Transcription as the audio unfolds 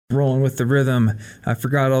rolling with the rhythm. I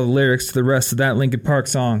forgot all the lyrics to the rest of that Linkin Park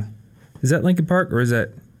song. Is that Linkin Park or is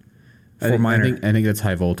that Four Minor? I think that's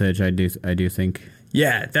High Voltage. I do think.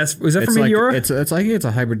 Yeah, was that from Meteora? It's like it's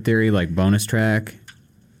a Hybrid Theory like bonus track.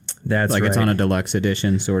 That's like right. It's on a deluxe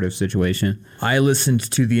edition sort of situation. I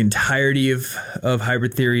listened to the entirety of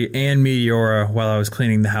Hybrid Theory and Meteora while I was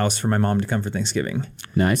cleaning the house for my mom to come for Thanksgiving.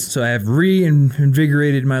 Nice. So I have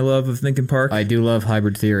reinvigorated my love of Linkin Park. I do love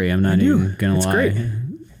Hybrid Theory. I'm not even gonna lie. It's great.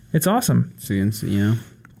 It's awesome. You know,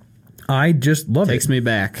 I just love it. Takes me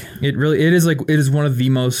back. It is one of the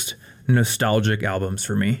most nostalgic albums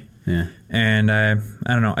for me. Yeah. And I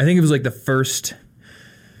don't know. I think it was like the first.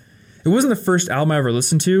 It wasn't the first album I ever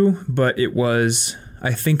listened to, but it was,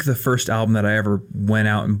 I think, the first album that I ever went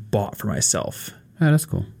out and bought for myself. Oh, that's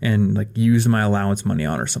cool. And like used my allowance money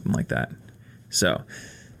on or something like that. So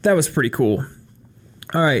that was pretty cool.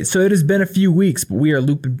 All right, so it has been a few weeks, but we are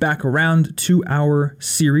looping back around to our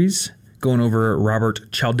series, going over Robert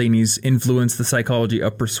Cialdini's Influence, the Psychology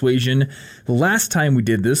of Persuasion. The last time we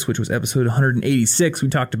did this, which was episode 186, we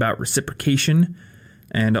talked about reciprocation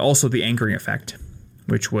and also the anchoring effect,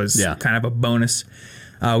 which was kind of a bonus.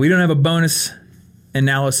 We don't have a bonus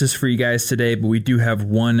analysis for you guys today, but we do have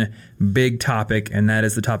one big topic, and that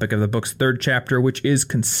is the topic of the book's third chapter, which is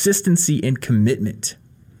consistency and commitment.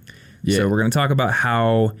 Yeah. So we're going to talk about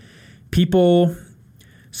how people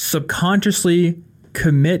subconsciously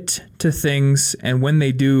commit to things, and when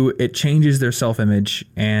they do, it changes their self-image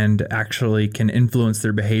and actually can influence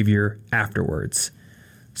their behavior afterwards.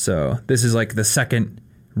 So this is like the second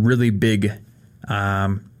really big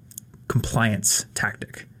compliance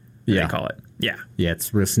tactic, they call it. Yeah,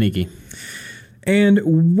 it's real sneaky.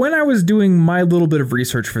 And when I was doing my little bit of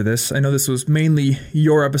research for this, I know this was mainly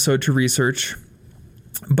your episode to research,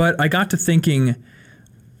 but I got to thinking,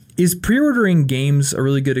 is pre-ordering games a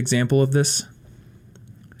really good example of this?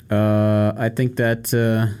 I think that,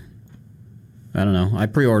 I don't know. I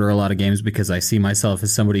pre-order a lot of games because I see myself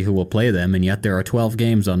as somebody who will play them, and yet there are 12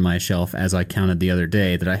 games on my shelf, as I counted the other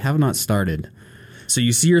day, that I have not started. So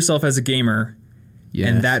you see yourself as a gamer,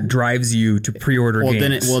 and that drives you to pre-order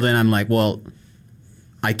games. Then I'm like,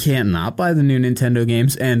 I can't not buy the new Nintendo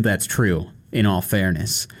games, and that's true, in all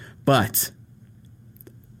fairness. But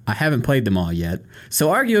I haven't played them all yet, so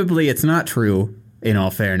arguably it's not true, in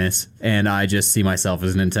all fairness, and I just see myself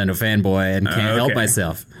as a Nintendo fanboy and can't help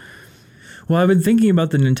myself. Well, I've been thinking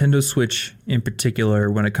about the Nintendo Switch in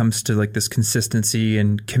particular when it comes to like this consistency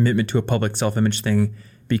and commitment to a public self-image thing,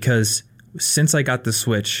 because since I got the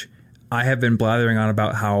Switch, I have been blathering on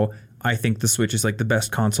about how I think the Switch is like the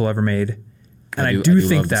best console ever made. And I do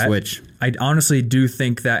think that. Switch. I honestly do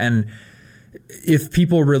think that. And if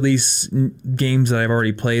people release games that I've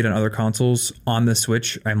already played on other consoles on the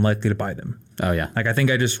Switch, I'm likely to buy them. Oh, yeah. Like, I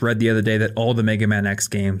think I just read the other day that all the Mega Man X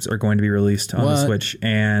games are going to be released on the Switch,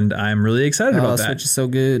 and I'm really excited about that. The Switch is so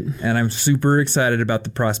good. And I'm super excited about the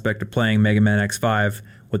prospect of playing Mega Man X5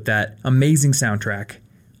 with that amazing soundtrack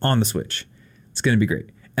on the Switch. It's going to be great.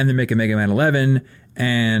 And they're making Mega Man 11,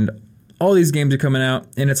 and all these games are coming out,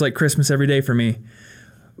 and it's like Christmas every day for me.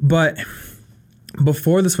 But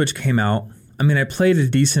before the Switch came out, I mean, I played a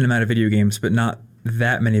decent amount of video games, but not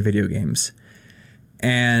that many video games.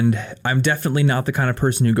 And I'm definitely not the kind of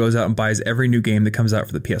person who goes out and buys every new game that comes out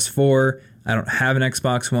for the PS4. I don't have an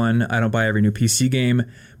Xbox One. I don't buy every new PC game.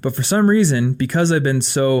 But for some reason, because I've been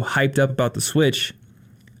so hyped up about the Switch,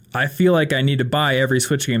 I feel like I need to buy every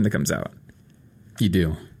Switch game that comes out. You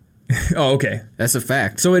do. Oh, okay. That's a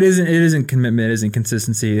fact. So it isn't commitment, it isn't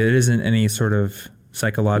consistency, it isn't any sort of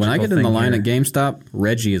psychological thing. When I get in the line at GameStop,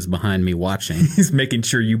 Reggie is behind me watching. He's making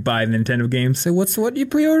sure you buy Nintendo games. Say, what you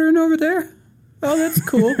pre-ordering over there? Oh, that's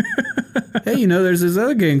cool. Hey, there's this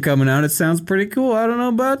other game coming out. It sounds pretty cool. I don't know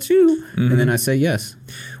about you. Mm-hmm. And then I say yes.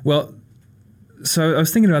 Well, so I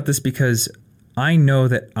was thinking about this because I know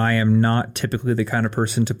that I am not typically the kind of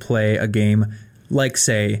person to play a game like,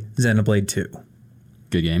 say, Xenoblade 2.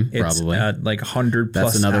 Good game, probably. It's like 100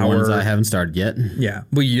 plus That's another hour. one I haven't started yet. Yeah.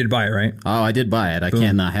 Well, you did buy it, right? Oh, I did buy it. I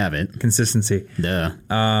can't not have it. Consistency. Duh.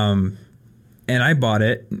 And I bought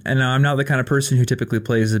it, and I'm not the kind of person who typically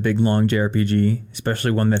plays a big, long JRPG,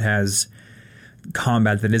 especially one that has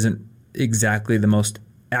combat that isn't exactly the most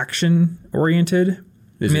action-oriented.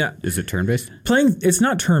 Is it turn-based? It's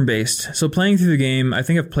not turn-based. So playing through the game, I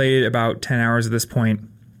think I've played about 10 hours at this point.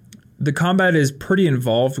 The combat is pretty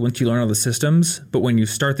involved once you learn all the systems, but when you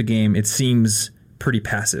start the game, it seems pretty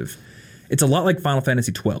passive. It's a lot like Final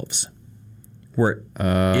Fantasy XII's, where it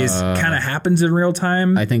kind of happens in real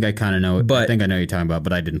time. I think I kind of know it. I think I know what you're talking about,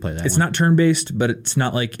 but I didn't play that. It's not turn-based, but it's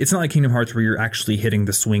not like Kingdom Hearts where you're actually hitting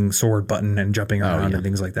the swing sword button and jumping around and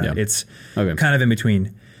things like that. Yeah. It's kind of in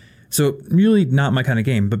between. So really not my kind of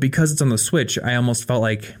game, but because it's on the Switch, I almost felt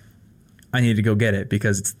like I need to go get it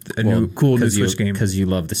because it's a cool new Switch game. Because you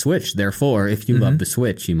love the Switch. Therefore, if you love the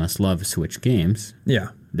Switch, you must love Switch games. Yeah.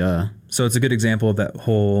 Duh. So it's a good example of that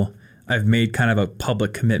whole, I've made kind of a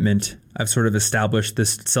public commitment. I've sort of established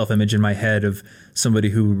this self-image in my head of somebody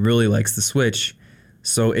who really likes the Switch.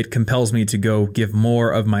 So it compels me to go give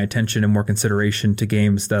more of my attention and more consideration to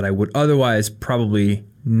games that I would otherwise probably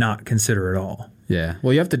not consider at all. Yeah.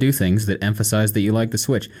 Well, you have to do things that emphasize that you like the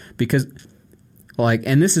Switch. Because, like,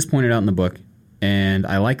 and this is pointed out in the book, and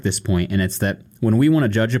I like this point, and it's that when we want to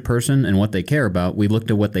judge a person and what they care about, we look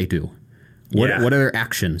to what they do. What are their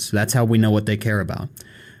actions? That's how we know what they care about.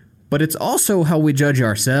 But it's also how we judge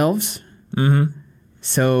ourselves. Mm-hmm.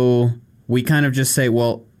 So we kind of just say,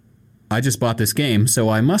 well, I just bought this game, so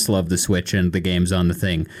I must love the Switch and the games on the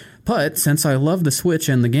thing. But since I love the Switch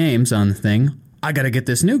and the games on the thing, I got to get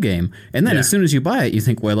this new game. And then as soon as you buy it, you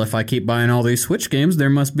think, well, if I keep buying all these Switch games, there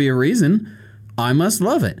must be a reason. I must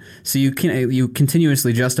love it. So you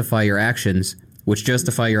continuously justify your actions, which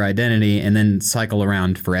justify your identity, and then cycle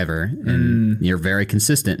around forever. And you're very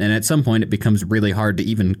consistent. And at some point, it becomes really hard to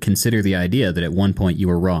even consider the idea that at one point you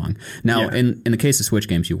were wrong. Now, in the case of Switch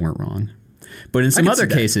games, you weren't wrong. But in some other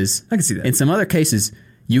cases, I can see that. In some other cases,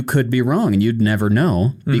 you could be wrong and you'd never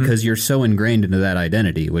know because you're so ingrained into that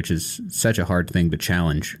identity, which is such a hard thing to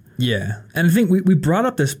challenge. Yeah. And I think we brought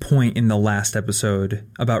up this point in the last episode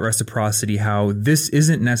about reciprocity, how this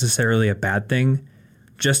isn't necessarily a bad thing,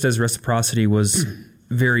 just as reciprocity was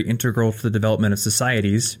very integral to the development of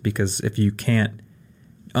societies, because if you can't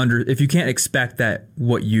expect that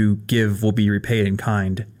what you give will be repaid in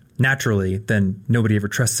kind naturally, then nobody ever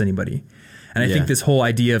trusts anybody. And I think this whole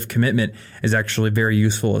idea of commitment is actually very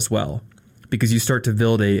useful as well, because you start to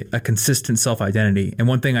build a consistent self-identity. And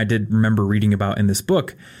one thing I did remember reading about in this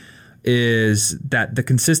book is that the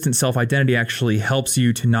consistent self-identity actually helps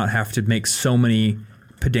you to not have to make so many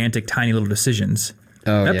pedantic, tiny little decitions.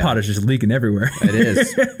 Oh, that pot is just leaking everywhere. It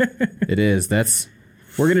is. It is.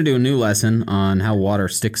 We're going to do a new lesson on how water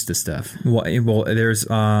sticks to stuff. Well, there's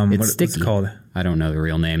what's it called? I don't know the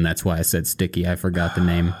real name. That's why I said sticky. I forgot the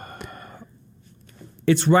name.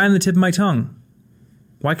 It's right on the tip of my tongue.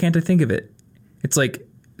 Why can't I think of it? It's like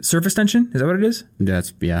surface tension. Is that what it is?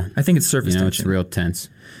 I think it's surface tension. It's real tense.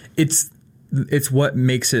 It's what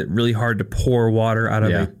makes it really hard to pour water out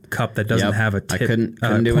of a cup that doesn't have a tip. I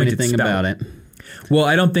couldn't do anything about it. Well,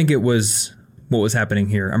 I don't think it was what was happening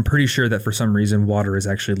here. I'm pretty sure that for some reason water is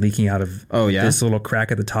actually leaking out of this little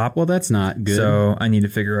crack at the top. Well, that's not good. So I need to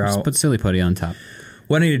figure out. Just put silly putty on top.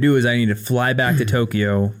 What I need to do is I need to fly back to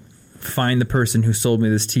Tokyo, find the person who sold me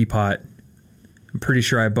this teapot. I'm pretty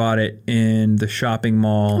sure I bought it in the shopping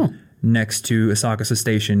mall next to Asakasa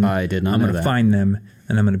Station. I did not know that. I'm going to find them,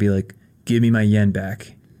 and I'm going to be like, give me my yen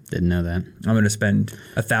back. Didn't know that. I'm going to spend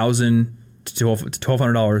 $1,000 to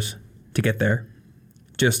 $1,200 to get there,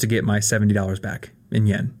 just to get my $70 back in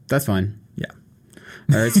yen. That's fine. Yeah.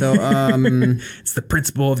 All right, so it's the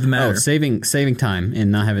principle of the matter. Saving time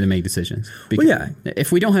and not having to make decisions. Because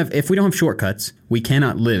if we don't have shortcuts, we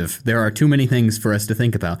cannot live. There are too many things for us to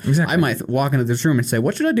think about. Exactly. I might walk into this room and say,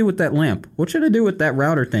 "What should I do with that lamp? What should I do with that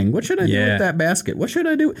router thing? What should I do with that basket? What should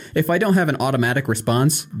I do?" If I don't have an automatic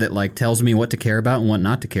response that like tells me what to care about and what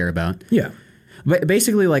not to care about. Yeah. But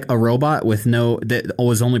basically, like a robot that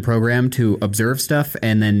was only programmed to observe stuff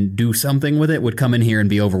and then do something with it would come in here and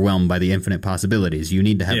be overwhelmed by the infinite possibilities. You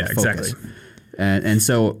need to have a focus. Exactly. And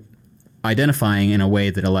so identifying in a way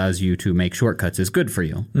that allows you to make shortcuts is good for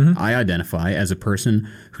you. I identify as a person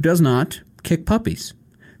who does not kick puppies.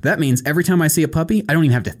 That means every time I see a puppy, I don't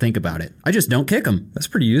even have to think about it. I just don't kick them. That's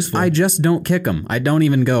pretty useful. I just don't kick them. I don't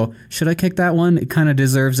even go, should I kick that one? It kind of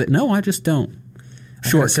deserves it. No, I just don't.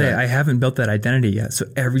 I haven't built that identity yet. So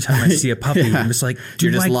every time I see a puppy, I'm just like,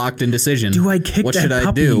 you're just locked in decision. Do I kick what that should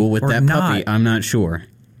puppy I do with that not? puppy? I'm not sure.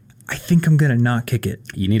 I think I'm going to not kick it.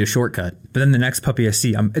 You need a shortcut. But then the next puppy I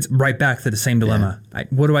see, it's right back to the same dilemma.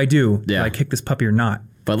 What do I do? Yeah. Do I kick this puppy or not?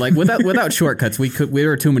 But like without shortcuts,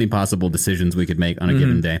 there are too many possible decisions we could make on a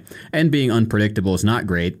given day. And being unpredictable is not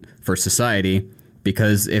great for society.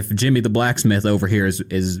 Because if Jimmy the blacksmith over here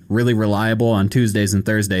is really reliable on Tuesdays and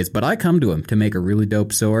Thursdays, but I come to him to make a really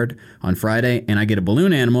dope sword on Friday and I get a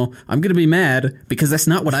balloon animal, I'm going to be mad because that's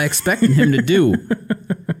not what I expected him to do.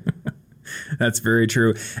 That's very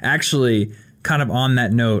true. Actually, kind of on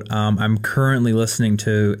that note, I'm currently listening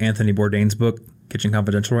to Anthony Bourdain's book, Kitchen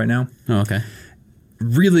Confidential, right now. Oh, okay.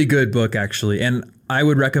 Really good book, actually. And I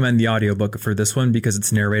would recommend the audiobook for this one because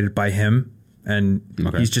it's narrated by him. And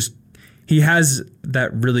he has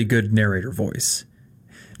that really good narrator voice.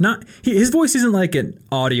 His voice isn't like an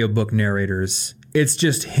audiobook narrator's. It's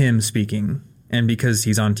just him speaking, and because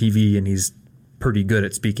he's on TV and he's pretty good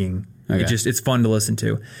at speaking, it's fun to listen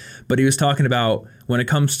to. But he was talking about when it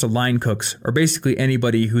comes to line cooks, or basically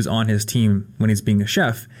anybody who's on his team when he's being a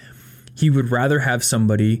chef, he would rather have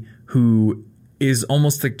somebody who is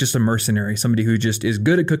almost like just a mercenary, somebody who just is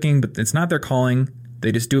good at cooking, but it's not their calling.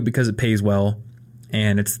 They just do it because it pays well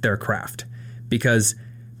and it's their craft. Because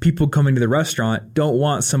people coming to the restaurant don't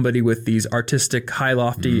want somebody with these artistic, high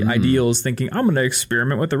lofty ideals thinking, I'm going to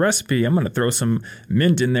experiment with the recipe. I'm going to throw some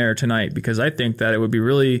mint in there tonight because I think that it would be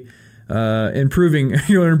really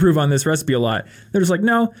improve on this recipe a lot. They're just like,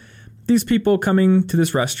 no, these people coming to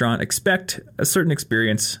this restaurant expect a certain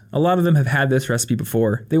experience. A lot of them have had this recipe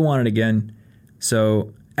before. They want it again.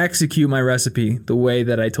 So execute my recipe the way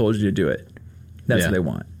that I told you to do it. That's what they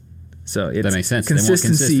want. So that makes sense.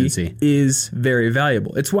 Consistency is very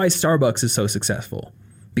valuable. It's why Starbucks is so successful.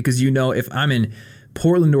 Because if I'm in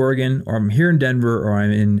Portland, Oregon, or I'm here in Denver, or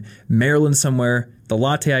I'm in Maryland somewhere, the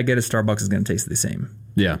latte I get at Starbucks is going to taste the same.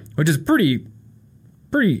 Yeah. Which is pretty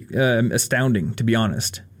astounding, to be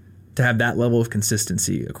honest, to have that level of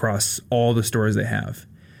consistency across all the stores they have.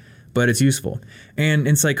 But it's useful. And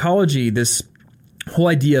in psychology, this whole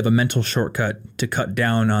idea of a mental shortcut to cut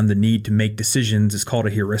down on the need to make decisions is called a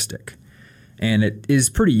heuristic. And it is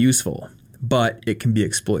pretty useful, but it can be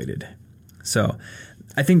exploited. So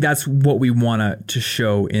I think that's what we want to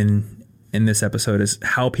show in this episode, is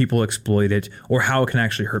how people exploit it or how it can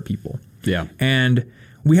actually hurt people. Yeah. And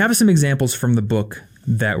we have some examples from the book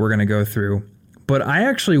that we're going to go through, but I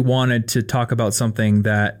actually wanted to talk about something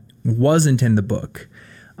that wasn't in the book.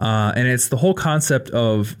 And it's the whole concept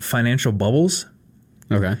of financial bubbles.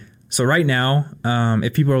 Okay. So right now,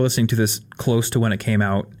 if people are listening to this close to when it came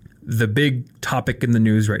out, the big topic in the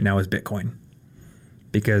news right now is Bitcoin,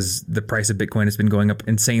 because the price of Bitcoin has been going up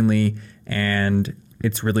insanely, and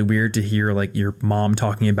it's really weird to hear like your mom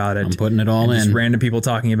talking about it. I'm putting it all in. Just random people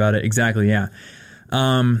talking about it. Exactly. Yeah.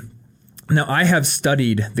 Now I have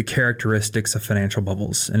studied the characteristics of financial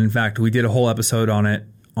bubbles. And in fact, we did a whole episode on it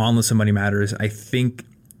on Listen Money Matters. I think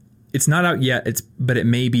it's not out yet, but it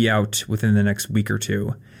may be out within the next week or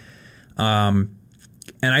two.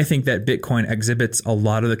 And I think that Bitcoin exhibits a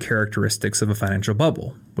lot of the characteristics of a financial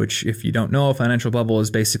bubble, which, if you don't know, a financial bubble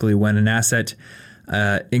is basically when an asset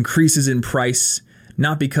increases in price,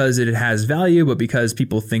 not because it has value, but because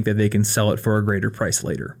people think that they can sell it for a greater price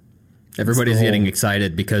later. Everybody's getting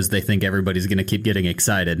excited because they think everybody's going to keep getting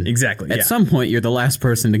excited. Exactly. At some point, you're the last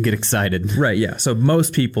person to get excited. Right, yeah. So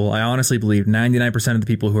most people, I honestly believe 99% of the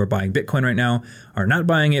people who are buying Bitcoin right now are not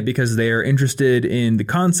buying it because they are interested in the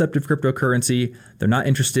concept of cryptocurrency. They're not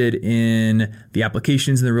interested in the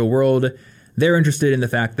applications in the real world. They're interested in the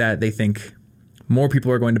fact that they think more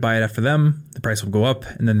people are going to buy it after them, the price will go up,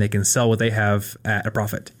 and then they can sell what they have at a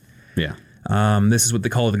profit. Yeah. This is what they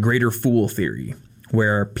call the greater fool theory,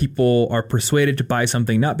 where people are persuaded to buy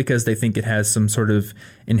something not because they think it has some sort of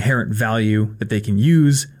inherent value that they can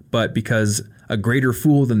use, but because a greater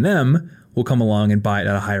fool than them will come along and buy it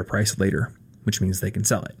at a higher price later, which means they can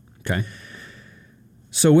sell it. Okay.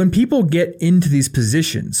 So when people get into these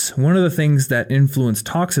positions, one of the things that Influence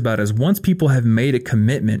talks about is once people have made a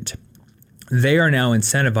commitment, they are now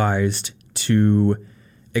incentivized to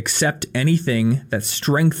accept anything that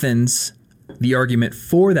strengthens the argument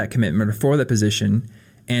for that commitment or for that position,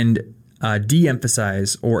 and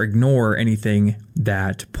de-emphasize or ignore anything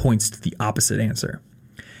that points to the opposite answer.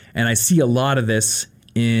 And I see a lot of this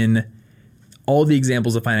in all the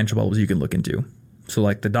examples of financial bubbles you can look into. So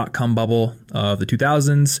like the dot-com bubble of the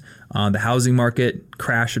 2000s, the housing market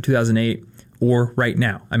crash of 2008, or right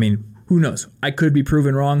now. I mean, who knows? I could be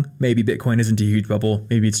proven wrong. Maybe Bitcoin isn't a huge bubble.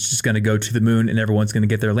 Maybe it's just going to go to the moon and everyone's going to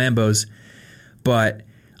get their Lambos. But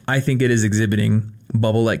I think it is exhibiting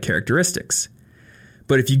bubble-like characteristics.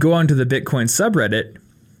 But if you go onto the Bitcoin subreddit,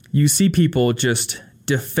 you see people just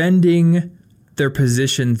defending their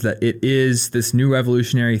positions that it is this new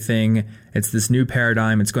revolutionary thing. It's this new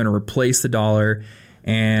paradigm. It's going to replace the dollar.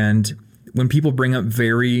 And when people bring up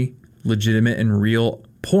very legitimate and real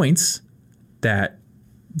points that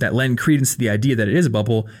lend credence to the idea that it is a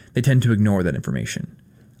bubble, they tend to ignore that information,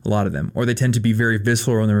 a lot of them, or they tend to be very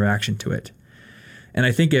visceral in their reaction to it. And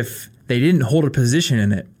I think if they didn't hold a position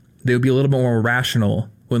in it, they would be a little bit more rational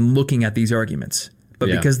when looking at these arguments. But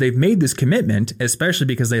because they've made this commitment, especially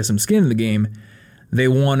because they have some skin in the game, they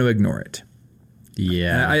want to ignore it.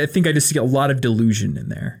 Yeah. And I think I just see a lot of delusion in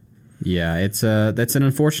there. Yeah, that's an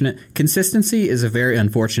unfortunate... Consistency is a very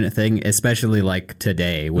unfortunate thing, especially like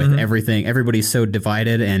today with everything. Everybody's so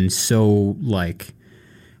divided and so like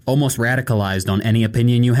almost radicalized on any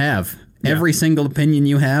opinion you have. Every single opinion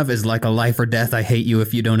you have is like a life or death. I hate you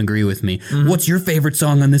if you don't agree with me. What's your favorite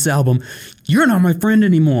song on this album? You're not my friend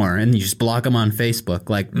anymore. And you just block them on Facebook.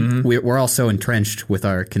 Like, we're all so entrenched with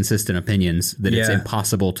our consistent opinions that it's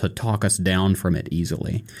impossible to talk us down from it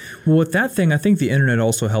easily. Well, with that thing, I think the internet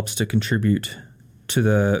also helps to contribute to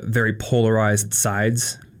the very polarized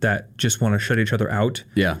sides that just want to shut each other out.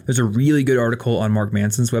 Yeah. There's a really good article on Mark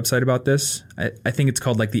Manson's website about this. I think it's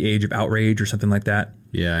called like The Age of Outrage or something like that.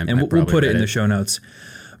 Yeah. And we'll put it in the show notes.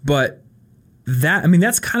 But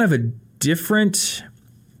that's kind of a different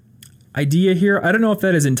idea here. I don't know if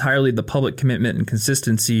that is entirely the public commitment and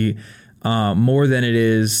consistency more than it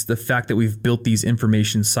is the fact that we've built these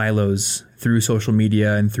information silos through social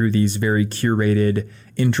media and through these very curated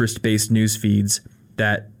interest-based news feeds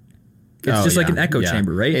that it's just like an echo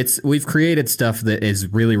chamber, right? We've created stuff that is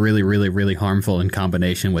really, really, really, really harmful in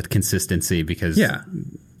combination with consistency because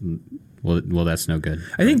well, that's no good.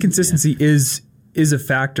 I think consistency is a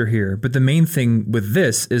factor here, but the main thing with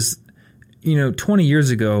this is, 20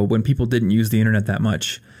 years ago when people didn't use the internet that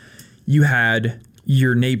much, you had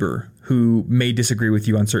your neighbor who may disagree with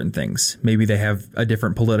you on certain things. Maybe they have a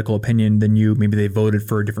different political opinion than you. Maybe they voted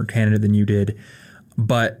for a different candidate than you did,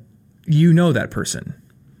 but you know that person.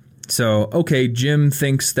 So, okay, Jim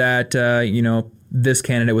thinks that, this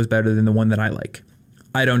candidate was better than the one that I like.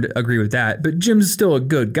 I don't agree with that, but Jim's still a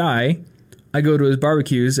good guy. I go to his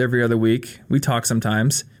barbecues every other week. We talk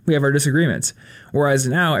sometimes. We have our disagreements. Whereas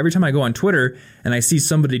now, every time I go on Twitter and I see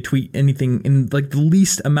somebody tweet anything in like the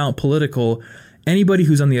least amount political, anybody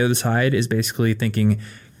who's on the other side is basically thinking,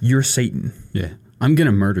 you're Satan. Yeah. I'm going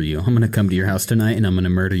to murder you. I'm going to come to your house tonight and I'm going to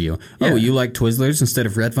murder you. Yeah. Oh, you like Twizzlers instead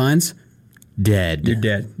of Red Vines? Dead. You're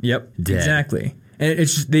dead. Yep. Dead. Exactly. And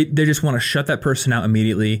it's just, they just want to shut that person out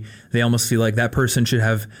immediately. They almost feel like that person should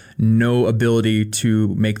have no ability to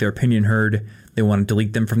make their opinion heard. They want to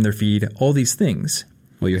delete them from their feed. All these things.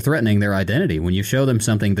 Well, you're threatening their identity. When you show them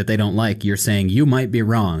something that they don't like, you're saying you might be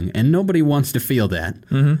wrong, and nobody wants to feel that.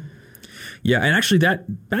 Mm-hmm. Yeah, and actually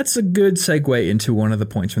that's a good segue into one of the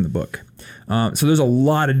points from the book. So there's a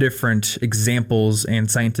lot of different examples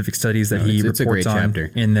and scientific studies that he reports on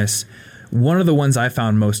chapter in this. One of the ones I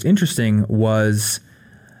found most interesting was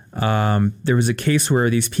there was a case where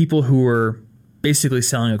these people who were basically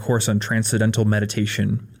selling a course on transcendental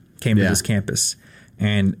meditation came to this campus.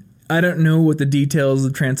 And I don't know what the details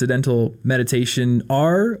of transcendental meditation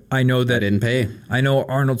are. I know that I didn't pay. I know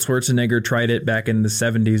Arnold Schwarzenegger tried it back in the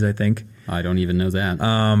 70s, I think. I don't even know that.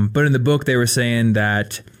 But in the book, they were saying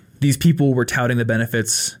that these people were touting the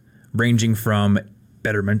benefits ranging from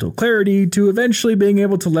better mental clarity to eventually being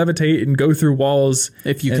able to levitate and go through walls.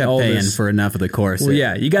 If you kept paying for enough of the course. Well,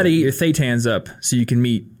 yeah, you got to get your thetans up so you can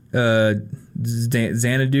meet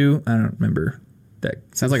Xanadu. I don't remember that.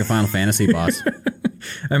 Sounds like a Final Fantasy boss.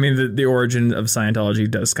 I mean, the origin of Scientology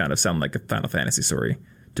does kind of sound like a Final Fantasy story,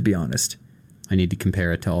 to be honest. I need to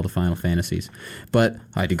compare it to all the Final Fantasies. But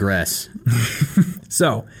I digress.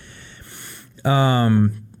 So,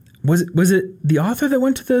 was it the author that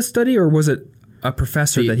went to the study, or was it a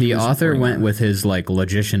professor that he was The author went with his,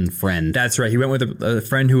 logician friend. That's right. He went with a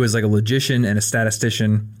friend who was like a logician and a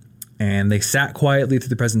statistician, and they sat quietly through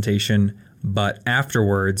the presentation, but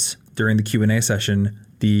afterwards, during the Q&A session,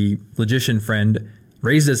 the logician friend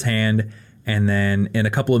raised his hand and then in a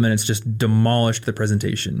couple of minutes just demolished the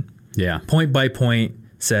presentation. Yeah. Point by point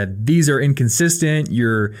said, these are inconsistent.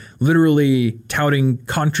 You're literally touting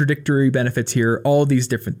contradictory benefits here, all these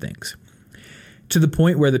different things. To the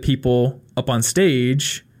point where the people up on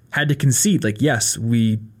stage had to concede, like, yes,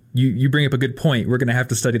 you bring up a good point. We're going to have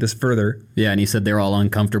to study this further. Yeah, and he said they're all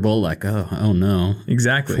uncomfortable, like, oh no.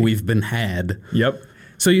 Exactly. We've been had. Yep.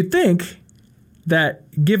 So you'd think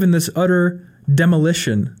that given this utter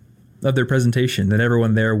demolition of their presentation, that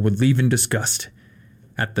everyone there would leave in disgust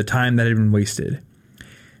at the time that had been wasted.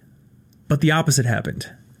 But the opposite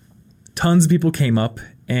happened. Tons of people came up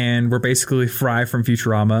and were basically Fry from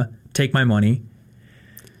Futurama, take my money,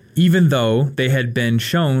 even though they had been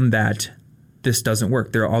shown that this doesn't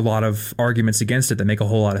work. There are a lot of arguments against it that make a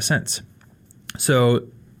whole lot of sense. So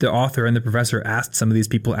the author and the professor asked some of these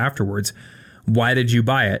people afterwards, why did you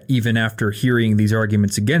buy it, even after hearing these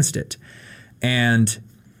arguments against it? And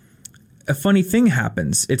a funny thing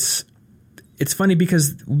happens. It's funny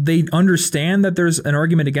because they understand that there's an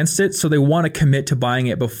argument against it, so they want to commit to buying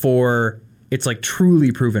it before it's like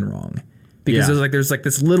truly proven wrong. Because there's like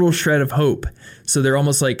this little shred of hope. So they're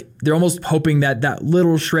almost hoping that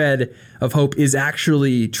little shred of hope is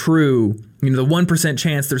actually true. You know, the 1%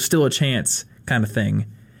 chance there's still a chance kind of thing.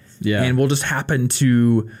 Yeah. And we'll just happen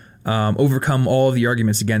to overcome all of the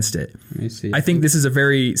arguments against it. Let me see. I think this is a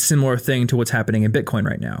very similar thing to what's happening in Bitcoin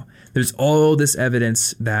right now. There's all this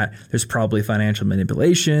evidence that there's probably financial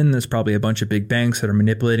manipulation. There's probably a bunch of big banks that are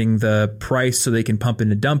manipulating the price so they can pump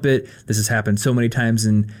and dump it. This has happened so many times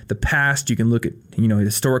in the past. You can look at, a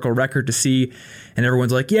historical record to see, and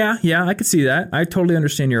everyone's like, yeah, I could see that. I totally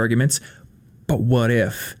understand your arguments. But what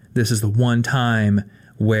if this is the one time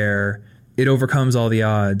where it overcomes all the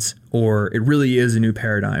odds, or it really is a new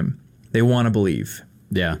paradigm? They want to believe.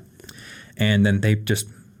 Yeah. And then they just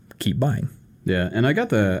keep buying. Yeah, and I got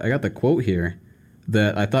the quote here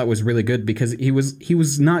that I thought was really good because he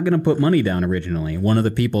was not going to put money down originally. One of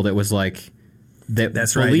the people that was like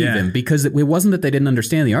that's believe right, yeah. him, because it wasn't that they didn't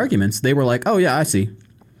understand the arguments. They were like, "Oh yeah, I see.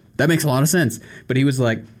 That makes a lot of sense." But he was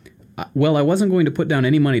like, "Well, I wasn't going to put down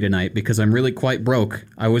any money tonight because I'm really quite broke.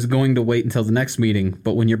 I was going to wait until the next meeting,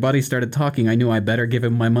 but when your buddy started talking, I knew I better give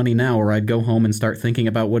him my money now or I'd go home and start thinking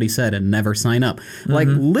about what he said and never sign up." Mm-hmm. Like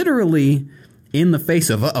literally in the face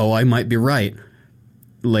of, I might be right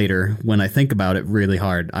later when I think about it really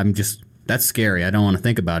hard. That's scary. I don't want to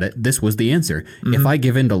think about it. This was the answer. Mm-hmm. If I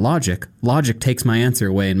give in to logic takes my answer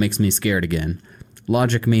away and makes me scared again.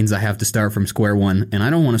 Logic means I have to start from square one, and I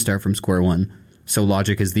don't want to start from square one. So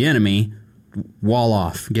logic is the enemy. Wall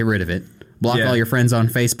off. Get rid of it. Block all your friends on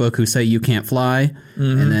Facebook who say you can't fly,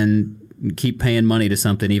 and then keep paying money to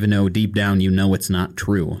something even though deep down you know it's not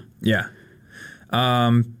true. Yeah.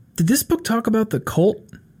 Did this book talk about the cult?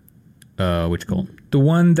 Which cult? The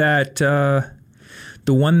one that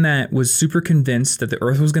was super convinced that the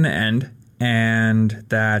Earth was going to end, and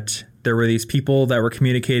that there were these people that were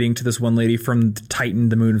communicating to this one lady from Titan,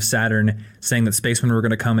 the moon of Saturn, saying that spacemen were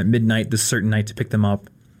going to come at midnight this certain night to pick them up.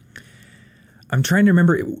 I'm trying to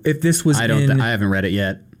remember if this was I haven't read it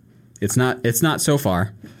yet. It's not so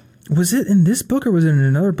far. Was it in this book or was it in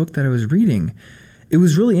another book that I was reading? It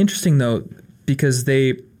was really interesting though, because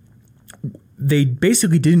they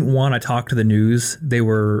basically didn't want to talk to the news. They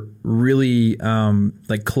were really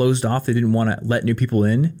closed off. They didn't want to let new people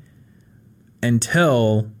in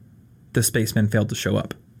until the spacemen failed to show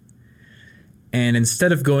up. And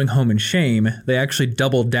instead of going home in shame, they actually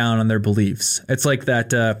doubled down on their beliefs. It's like that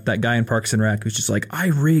guy in Parks and Rec who's just like, I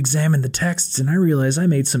re-examined the texts and I realized I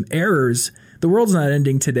made some errors. The world's not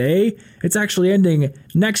ending today. It's actually ending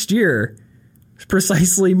next year,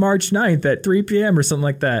 precisely March 9th at 3 p.m. or something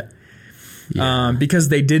like that. Yeah. Because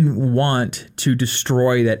they didn't want to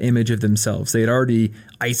destroy that image of themselves. They had already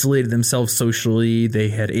isolated themselves socially. They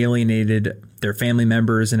had alienated their family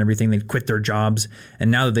members and everything. They'd quit their jobs.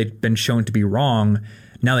 And now that they've been shown to be wrong,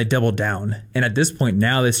 now they doubled down. And at this point,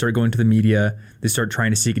 now they start going to the media. They start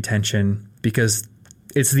trying to seek attention because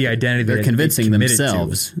it's the identity they're convincing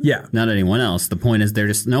themselves. Yeah. Not anyone else. The point is they're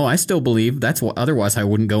just, no, I still believe. That's what, otherwise I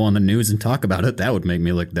wouldn't go on the news and talk about it. That would make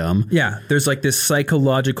me look dumb. Yeah. There's like this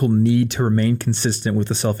psychological need to remain consistent with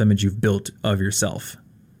the self-image you've built of yourself.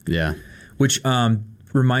 Yeah. Which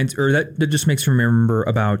that just makes me remember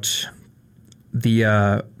about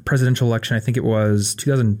the presidential election. I think it was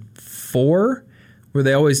 2004. Where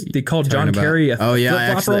they called John Kerry a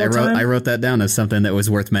flip-flopper I wrote that down as something that was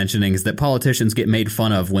worth mentioning, is that politicians get made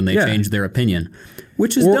fun of when they change their opinion,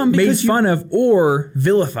 which is dumb because made fun of or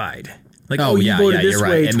vilified. Like, you voted this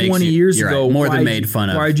way 20 years ago. More than made fun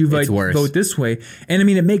of. Why'd you vote this way? And I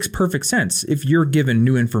mean, it makes perfect sense. If you're given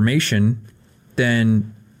new information,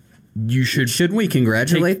 then you should. Shouldn't we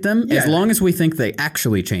congratulate them? Yeah. As long as we think they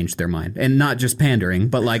actually changed their mind and not just pandering,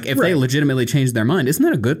 but like if they legitimately changed their mind, isn't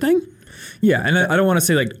that a good thing? Yeah, and I don't want to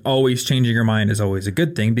say like always changing your mind is always a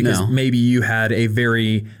good thing, because maybe you had a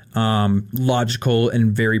very logical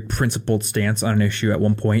and very principled stance on an issue at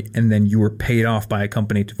one point, and then you were paid off by a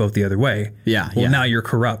company to vote the other way. Now you're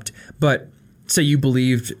corrupt. But say you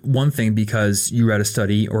believed one thing because you read a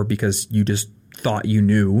study or because you just thought you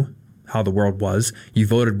knew how the world was. You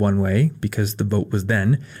voted one way because the vote was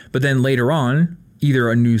then. But then later on, either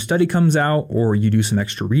a new study comes out or you do some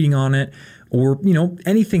extra reading on it, or,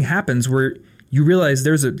 anything happens where you realize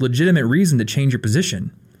there's a legitimate reason to change your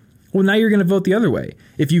position. Well, now you're going to vote the other way.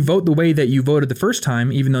 If you vote the way that you voted the first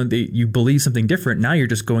time, even though you believe something different, now you're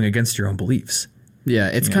just going against your own beliefs. Yeah,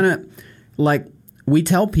 it's kind of like we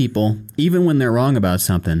tell people, even when they're wrong about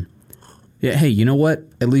something, hey, you know what?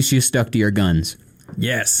 At least you stuck to your guns.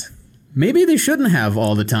 Yes. Maybe they shouldn't have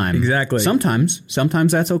all the time. Exactly. Sometimes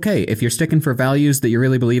that's okay. If you're sticking for values that you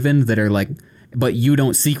really believe in that are like, but you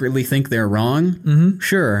don't secretly think they're wrong,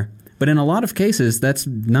 sure. But in a lot of cases, that's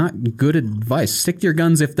not good advice. Stick to your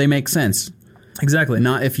guns if they make sense. Exactly.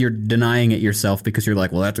 Not if you're denying it yourself because you're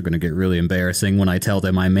like, well, that's going to get really embarrassing when I tell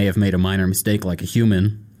them I may have made a minor mistake like a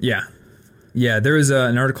human. Yeah. Yeah, there was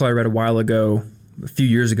an article I read a while ago a few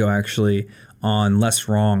years ago, actually, on Less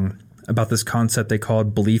Wrong about this concept they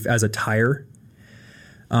called belief as a tire.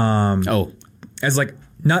 As like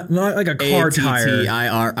not like a car tire.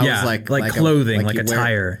 A-T-T-I-R. I was like clothing, like a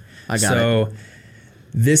tire. I got it.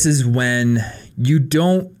 This is when you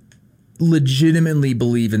don't legitimately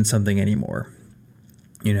believe in something anymore.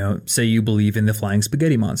 You know, say you believe in the flying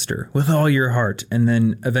spaghetti monster with all your heart, and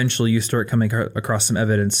then eventually you start coming across some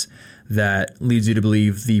evidence that leads you to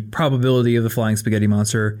believe the probability of the flying spaghetti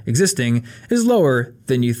monster existing is lower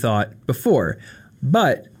than you thought before.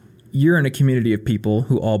 But you're in a community of people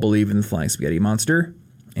who all believe in the flying spaghetti monster,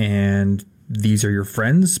 and these are your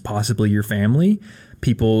friends, possibly your family,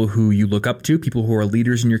 people who you look up to, people who are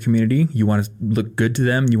leaders in your community. You want to look good to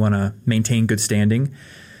them. You want to maintain good standing.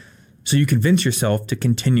 So you convince yourself to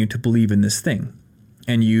continue to believe in this thing.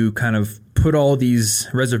 And you kind of put all these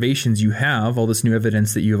reservations you have, all this new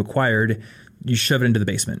evidence that you have acquired, you shove it into the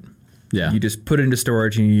basement. Yeah. You just put it into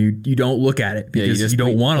storage and you don't look at it because you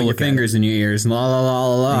don't want to look at it. Your fingers in your ears. La, la, la,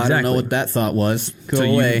 la, la. Exactly. I don't know what that thought was. Go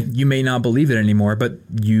away. You may not believe it anymore, but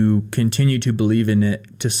you continue to believe in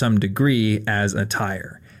it to some degree as a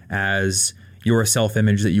tire, as your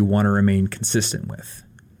self-image that you want to remain consistent with.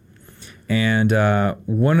 And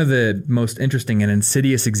one of the most interesting and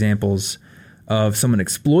insidious examples of someone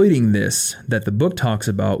exploiting this that the book talks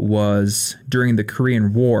about was during the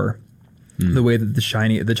Korean War, the way that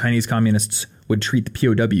the Chinese communists would treat the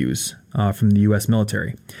POWs from the U.S.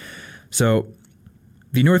 military. So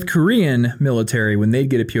the North Korean military, when they'd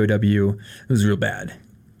get a POW, it was real bad.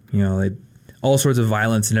 You know, all sorts of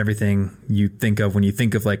violence and everything you think of when you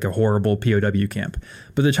think of like a horrible POW camp.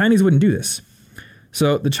 But the Chinese wouldn't do this.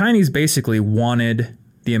 So the Chinese basically wanted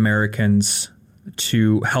the Americans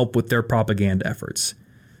to help with their propaganda efforts,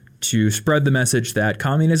 to spread the message that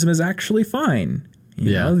communism is actually fine.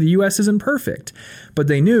 You know, the U.S. isn't perfect. But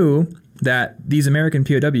they knew that these American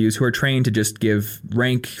POWs who are trained to just give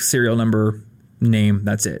rank, serial number, name,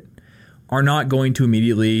 that's it, are not going to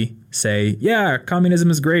immediately say, yeah, communism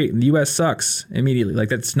is great and the U.S. sucks immediately. Like,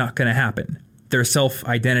 that's not going to happen. Their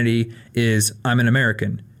self-identity is, I'm an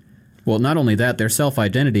American. Well, not only that, their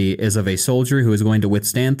self-identity is of a soldier who is going to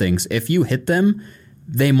withstand things. If you hit them,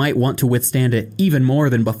 they might want to withstand it even more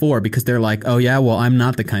than before because they're like, oh yeah, well, I'm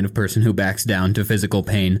not the kind of person who backs down to physical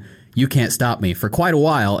pain. You can't stop me for quite a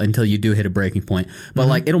while until you do hit a breaking point. But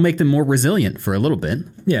like, it'll make them more resilient for a little bit.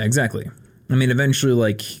 Yeah, exactly. I mean, eventually,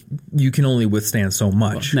 like, you can only withstand so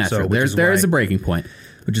much. Well, naturally, there is a breaking point.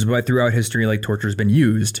 Which is why throughout history, like, torture has been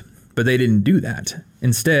used. But they didn't do that.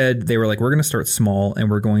 Instead, they were like, we're going to start small and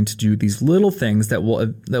we're going to do these little things that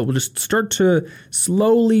will just start to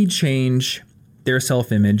slowly change their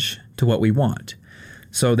self-image to what we want.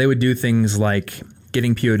 So they would do things like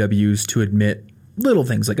getting POWs to admit little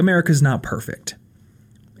things like America's not perfect.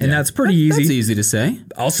 And that's pretty easy. That's easy to say.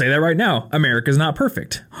 I'll say that right now. America's not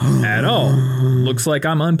perfect at all. Looks like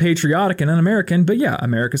I'm unpatriotic and un-American, but yeah,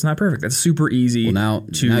 America's not perfect. That's super easy to now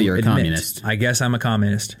you're a communist. I guess I'm a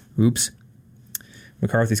communist. Oops.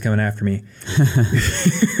 McCarthy's coming after me.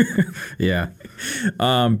 Yeah.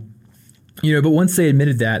 You know, but once they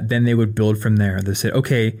admitted that, then they would build from there. They said,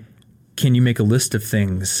 okay, can you make a list of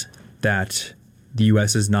things that the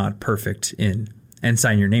U.S. is not perfect in and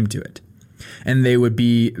sign your name to it? And they would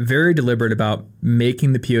be very deliberate about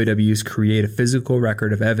making the POWs create a physical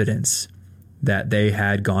record of evidence that they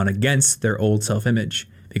had gone against their old self-image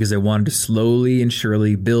because they wanted to slowly and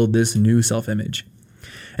surely build this new self-image.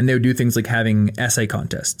 And they would do things like having essay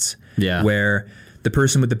contests where the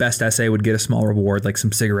person with the best essay would get a small reward, like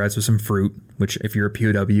some cigarettes or some fruit, which if you're a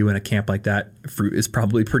POW in a camp like that, fruit is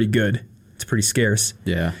probably pretty good. It's pretty scarce.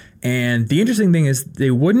 Yeah. And the interesting thing is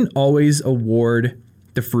they wouldn't always award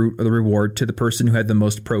the fruit or the reward to the person who had the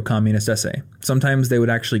most pro-communist essay. Sometimes they would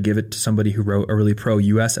actually give it to somebody who wrote a really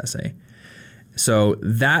pro-US essay. So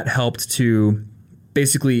that helped to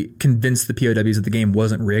basically convince the POWs that the game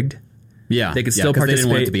wasn't rigged. Yeah, they could still participate. They didn't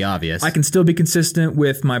want it to be obvious. I can still be consistent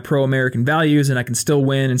with my pro-American values, and I can still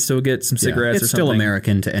win and still get some cigarettes or something. It's still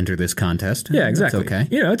American to enter this contest. Yeah, exactly. That's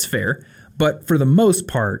okay. You know, it's fair. But for the most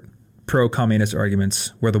part, pro-communist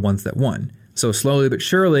arguments were the ones that won. So slowly but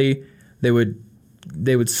surely, they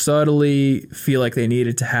would subtly feel like they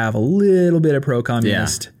needed to have a little bit of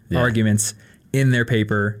pro-communist arguments in their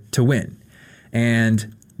paper to win.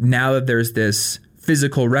 And now that there's this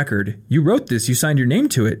physical record, you wrote this, you signed your name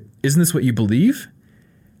to it, isn't this what you believe?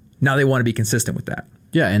 Now they want to be consistent with that.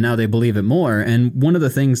 Yeah, and now they believe it more. And one of the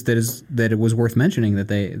things that it was worth mentioning that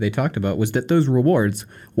they talked about was that those rewards,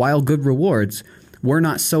 while good rewards, were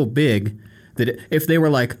not so big That if they were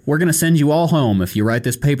like, we're going to send you all home if you write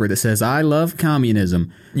this paper that says, I love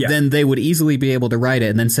communism, then they would easily be able to write it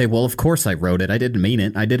and then say, well, of course I wrote it. I didn't mean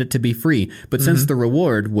it. I did it to be free. But since the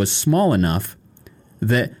reward was small enough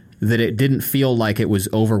that it didn't feel like it was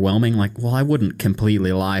overwhelming, like, well, I wouldn't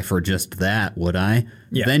completely lie for just that, would I?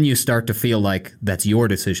 Yeah. Then you start to feel like that's your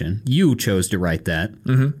decision. You chose to write that.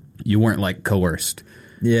 You weren't, like, coerced.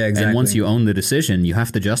 Yeah, exactly. And once you own the decision, you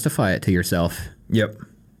have to justify it to yourself. Yep.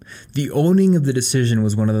 The owning of the decision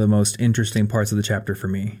was one of the most interesting parts of the chapter for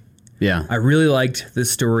me. Yeah. I really liked the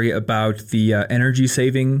story about the energy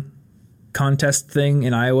saving contest thing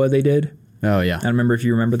in Iowa they did. Oh, yeah. I don't remember if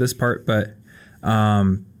you remember this part, but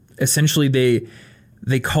essentially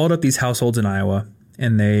they called up these households in Iowa,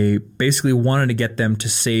 and they basically wanted to get them to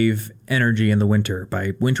save energy in the winter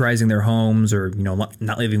by winterizing their homes, or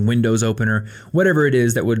not leaving windows open, or whatever it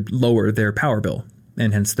is that would lower their power bill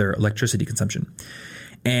and hence their electricity consumption.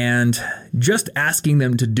 And just asking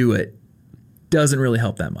them to do it doesn't really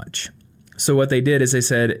help that much. So what they did is they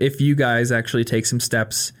said, if you guys actually take some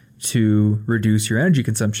steps to reduce your energy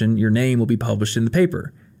consumption, your name will be published in the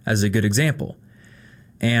paper as a good example.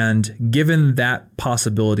 And given that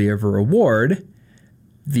possibility of a reward,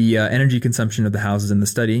 the energy consumption of the houses in the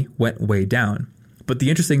study went way down. But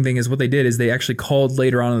the interesting thing is what they did is they actually called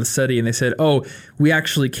later on in the study and they said, oh, we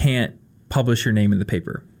actually can't publish your name in the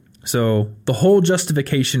paper. So the whole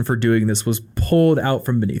justification for doing this was pulled out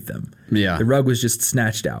from beneath them. Yeah. The rug was just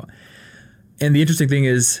snatched out. And the interesting thing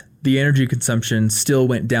is the energy consumption still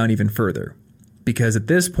went down even further, because at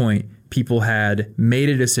this point, people had made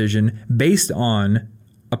a decision based on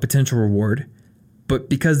a potential reward. But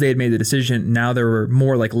because they had made the decision, now there were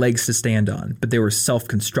more like legs to stand on, but they were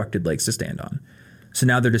self-constructed legs to stand on. So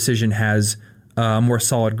now their decision has a more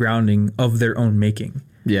solid grounding of their own making.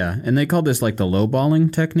 Yeah, and they call this like the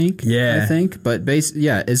lowballing technique, I think. But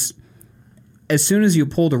as soon as you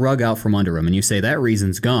pull the rug out from under them and you say that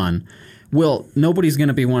reason's gone, well, nobody's going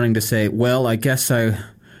to be wanting to say, well, I guess I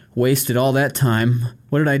wasted all that time.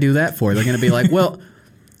 What did I do that for? They're going to be like, well,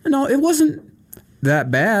 no, it wasn't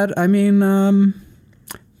that bad. I mean,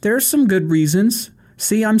 there's some good reasons.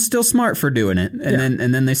 See, I'm still smart for doing it.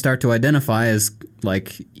 And then they start to identify as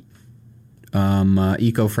like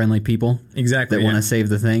eco-friendly people exactly that want to save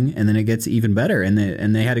the thing, and then it gets even better. And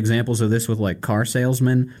they had examples of this with like car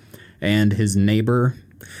salesman and his neighbor.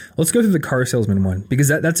 Let's go through the car salesman one, because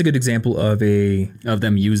that's a good example of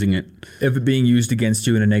them using it, of it being used against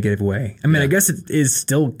you in a negative way. I mean, I guess it is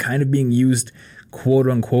still kind of being used, quote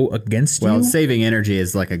unquote, against you. Well, saving energy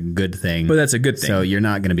is like a good thing, but that's a good thing. So you're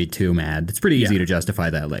not going to be too mad. It's pretty easy to justify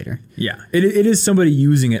that later. Yeah, it is somebody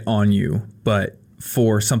using it on you, but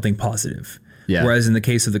for something positive. Yeah. Whereas in the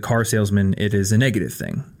case of the car salesman, it is a negative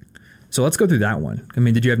thing. So let's go through that one. I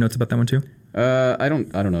mean, did you have notes about that one too? I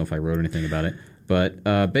don't know if I wrote anything about it, but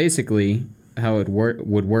basically how it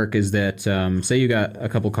would work is that say you got a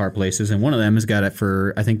couple car places, and one of them has got it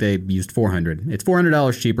for, I think they used $400. It's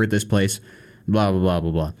 $400 cheaper at this place. Blah, blah, blah,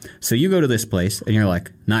 blah, blah. So you go to this place and you're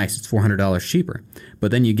like, nice, it's $400 cheaper.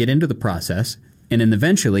 But then you get into the process, and then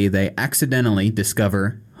eventually they accidentally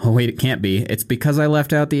discover, oh, wait, it can't be. It's because I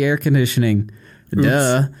left out the air conditioning. Oops.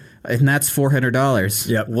 Duh. And that's $400.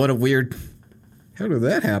 Yep. What a weird... How did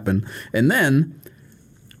that happen? And then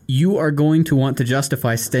you are going to want to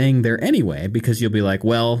justify staying there anyway, because you'll be like,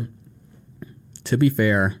 well, to be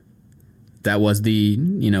fair, that was the,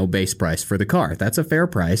 base price for the car. That's a fair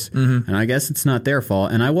price. Mm-hmm. And I guess it's not their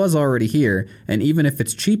fault. And I was already here. And even if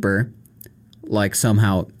it's cheaper, like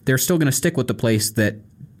somehow, they're still going to stick with the place that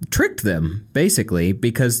tricked them, basically,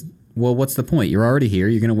 because, well, what's the point? You're already here.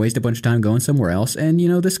 You're going to waste a bunch of time going somewhere else. And,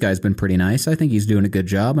 this guy's been pretty nice. I think he's doing a good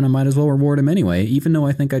job, and I might as well reward him anyway, even though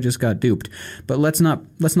I think I just got duped. But let's not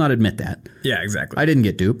admit that. Yeah, exactly. I didn't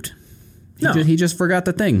get duped. He just forgot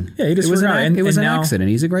the thing. Yeah, he just forgot. It was an accident.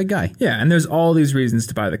 He's a great guy. Yeah, and there's all these reasons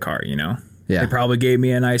to buy the car, Yeah. They probably gave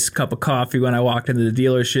me a nice cup of coffee when I walked into the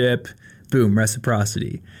dealership. Boom,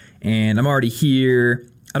 reciprocity. And I'm already here.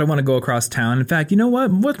 I don't want to go across town. In fact, you know what?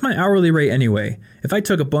 What's my hourly rate anyway? If I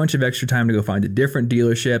took a bunch of extra time to go find a different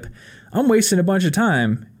dealership, I'm wasting a bunch of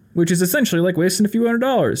time, which is essentially like wasting a few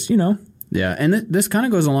 $100s, Yeah, and this kind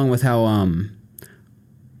of goes along with how...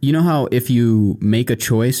 You know how if you make a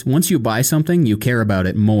choice, once you buy something, you care about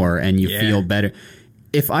it more and you feel better.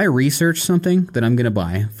 If I research something that I'm going to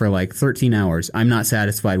buy for like 13 hours, I'm not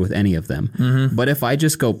satisfied with any of them. Mm-hmm. But if I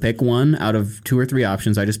just go pick one out of 2 or 3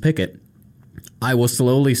 options, I just pick it, I will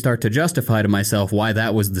slowly start to justify to myself why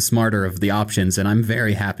that was the smarter of the options, and I'm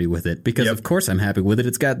very happy with it because, of course, I'm happy with it.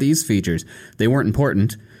 It's got these features. They weren't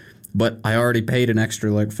important. but I already paid an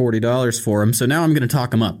extra like $40 for them. So now I'm going to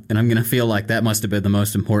talk them up, and I'm going to feel like that must have been the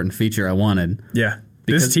most important feature I wanted. Yeah.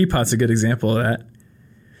 This teapot's a good example of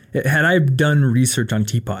that. Had I done research on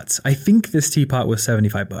teapots, I think this teapot was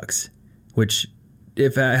 $75, which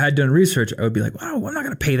if I had done research, I would be like, wow, I'm not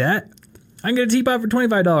going to pay that. I can get a teapot for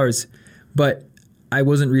 $25. But I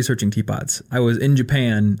wasn't researching teapots. I was in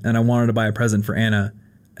Japan and I wanted to buy a present for Anna,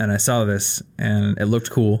 and I saw this and it looked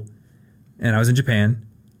cool, and I was in Japan.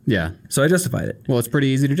 Yeah. So I justified it. Well, it's pretty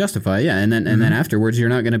easy to justify, yeah. And then afterwards, you're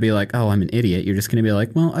not going to be like, "Oh, I'm an idiot." You're just going to be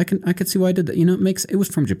like, "Well, I could see why I did that. You know, it was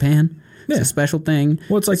from Japan. It's a special thing.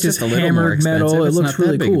 Well, it's like just this hammered metal. It looks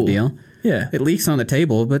really cool. Deal. Yeah, it leaks on the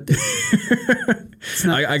table, but it's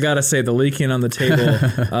not. I gotta say, the leaking on the table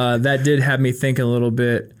that did have me thinking a little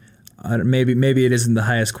bit. Maybe it isn't the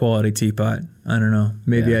highest quality teapot. I don't know.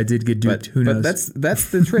 Maybe I did get duped. Who knows? But that's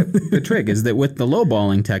the trick. The trick is that with the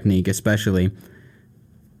lowballing technique, especially,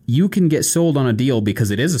 you can get sold on a deal because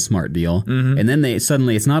it is a smart deal, and then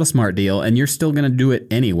suddenly it's not a smart deal, and you're still going to do it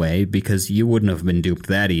anyway because you wouldn't have been duped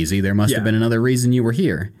that easy. There must have been another reason you were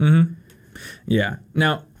here. Mm-hmm. Yeah.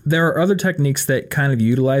 Now, there are other techniques that kind of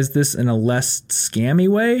utilize this in a less scammy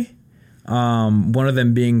way. One of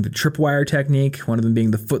them being the tripwire technique, one of them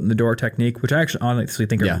being the foot in the door technique, which I actually honestly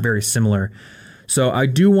think are very similar. So I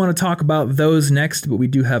do want to talk about those next, but we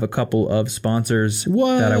do have a couple of sponsors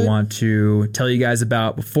that I want to tell you guys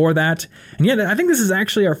about before that. And yeah, I think this is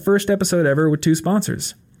actually our first episode ever with 2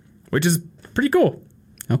 sponsors, which is pretty cool.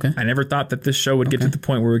 Okay. I never thought that this show would get to the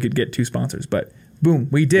point where we could get 2 sponsors, but boom,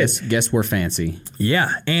 we did. Guess we're fancy.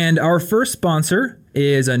 Yeah, and our first sponsor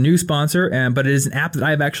is a new sponsor, but it is an app that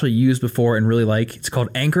I've actually used before and really like. It's called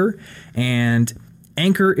Anchor, and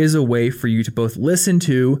Anchor is a way for you to both listen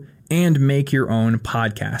to and make your own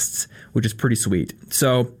podcasts, which is pretty sweet.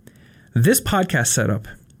 So this podcast setup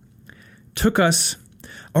took us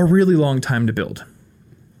a really long time to build.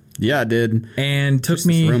 Yeah, it did. And this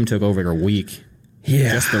room took over a week.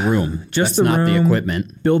 Yeah. Just the room. Just That's the room. Not the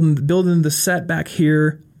equipment. Building the set back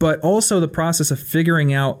here, but also the process of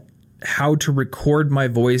figuring out how to record my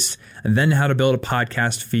voice, and then how to build a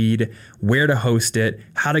podcast feed, where to host it,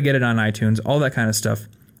 how to get it on iTunes, all that kind of stuff.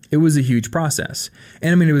 It was a huge process.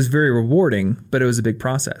 And I mean, it was very rewarding, but it was a big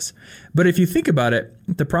process. But if you think about it,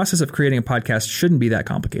 the process of creating a podcast shouldn't be that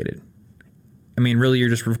complicated. I mean, really, you're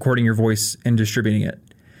just recording your voice and distributing it.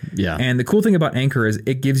 Yeah. And the cool thing about Anchor is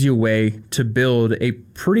it gives you a way to build a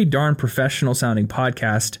pretty darn professional sounding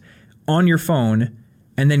podcast on your phone,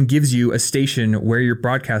 and then gives you a station where your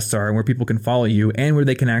broadcasts are and where people can follow you and where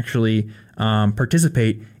they can actually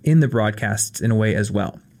participate in the broadcasts in a way as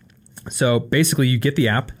well. So basically you get the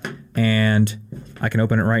app, and I can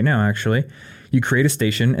open it right now actually. You create a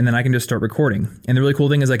station, and then I can just start recording. And the really cool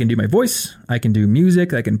thing is I can do my voice, I can do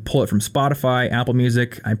music, I can pull it from Spotify, Apple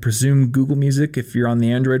Music, I presume Google Music if you're on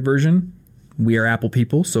the Android version. We are Apple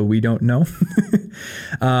people, so we don't know.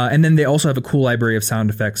 And then they also have a cool library of sound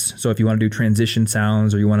effects. So if you want to do transition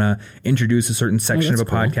sounds, or you want to introduce a certain section of a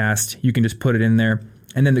podcast, you can just put it in there.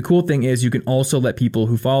 And then the cool thing is you can also let people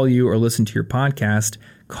who follow you or listen to your podcast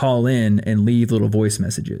call in and leave little voice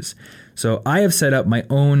messages. So I have set up my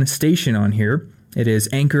own station on here. It is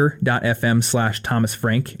anchor.fm/Thomas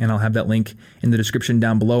Frank, and I'll have that link in the description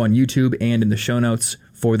down below on YouTube and in the show notes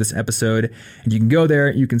for this episode. And you can go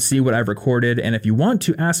there, you can see what I've recorded, and if you want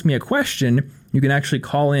to ask me a question, you can actually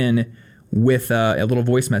call in with a little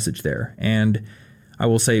voice message there. And I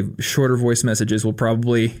will say shorter voice messages will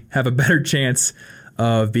probably have a better chance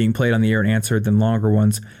of being played on the air and answered than longer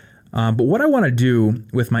ones. But what I want to do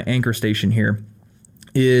with my Anchor station here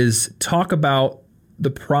is talk about the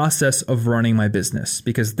process of running my business,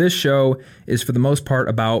 because this show is for the most part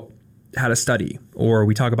about how to study, or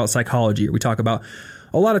we talk about psychology, or we talk about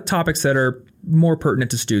a lot of topics that are more pertinent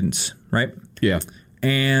to students, right? Yeah.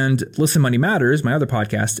 And Listen Money Matters, my other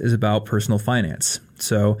podcast, is about personal finance.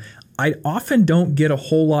 So I often don't get a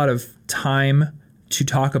whole lot of time to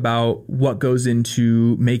talk about what goes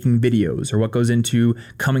into making videos, or what goes into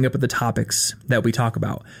coming up with the topics that we talk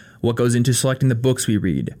about, what goes into selecting the books we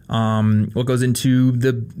read, what goes into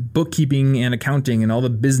the bookkeeping and accounting and all the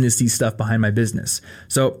businessy stuff behind my business.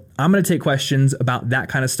 So I'm going to take questions about that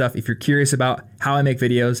kind of stuff. If you're curious about how I make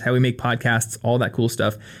videos, how we make podcasts, all that cool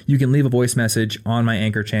stuff, you can leave a voice message on my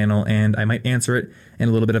Anchor channel, and I might answer it in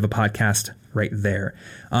a little bit of a podcast right there.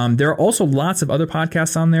 There are also lots of other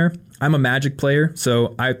podcasts on there. I'm a Magic player,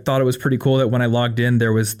 so I thought it was pretty cool that when I logged in,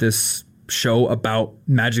 there was this show about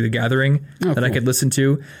Magic the Gathering that I could listen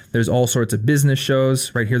to. There's all sorts of business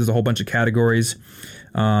shows. Right here, there's a whole bunch of categories,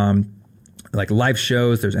 like live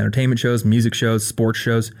shows, there's entertainment shows, music shows.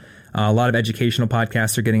 A lot of educational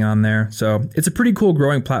podcasts are getting on there. So it's a pretty cool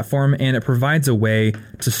growing platform, and it provides a way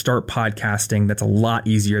to start podcasting that's a lot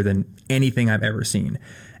easier than anything I've ever seen.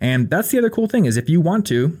 And that's the other cool thing is if you want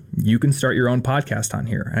to, you can start your own podcast on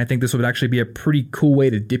here. And I think this would actually be a pretty cool way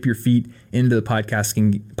to dip your feet into the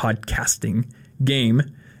podcasting game,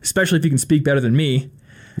 especially if you can speak better than me,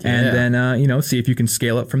 and then, see if you can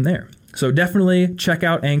scale up from there. So definitely check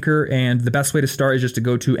out Anchor, and the best way to start is just to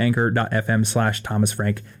go to anchor.fm/Thomas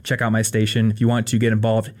Frank. Check out my station. If you want to get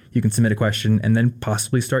involved, you can submit a question and then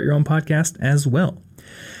possibly start your own podcast as well.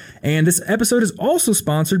 And this episode is also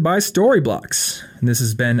sponsored by Storyblocks. And this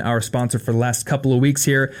has been our sponsor for the last couple of weeks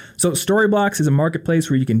here. So Storyblocks is a marketplace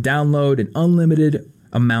where you can download an unlimited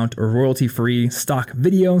amount of royalty-free stock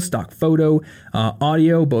video, stock photo,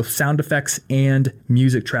 audio, both sound effects and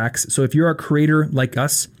music tracks. So if you're a creator like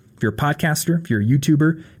us, if you're a podcaster, if you're a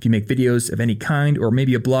YouTuber, if you make videos of any kind, or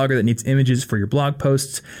maybe a blogger that needs images for your blog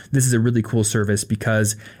posts, this is a really cool service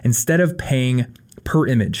because instead of paying per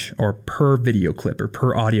image or per video clip or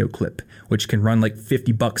per audio clip, which can run like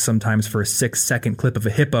 $50 sometimes for a 6-second clip of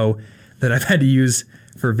a hippo that I've had to use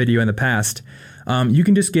for video in the past, you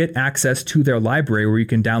can just get access to their library where you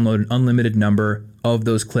can download an unlimited number of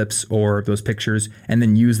those clips or those pictures and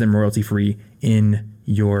then use them royalty free in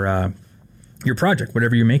your project,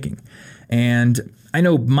 whatever you're making. And I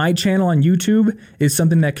know my channel on YouTube is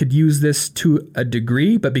something that could use this to a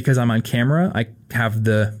degree, but because I'm on camera, I have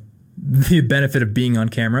the benefit of being on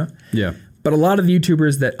camera. Yeah. But a lot of the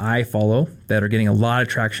YouTubers that I follow that are getting a lot of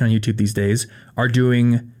traction on YouTube these days are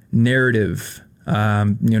doing narrative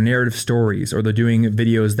stories, or they're doing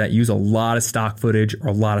videos that use a lot of stock footage or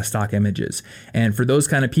a lot of stock images. And for those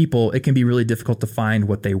kind of people, it can be really difficult to find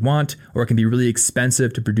what they want, or it can be really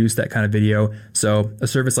expensive to produce that kind of video. So a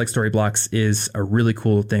service like Storyblocks is a really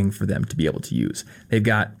cool thing for them to be able to use. They've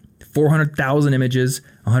got 400,000 images,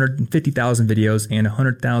 150,000 videos, and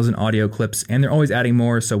 100,000 audio clips, and they're always adding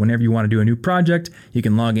more. So whenever you want to do a new project, you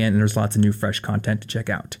can log in and there's lots of new fresh content to check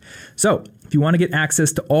out. So if you want to get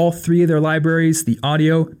access to all three of their libraries, the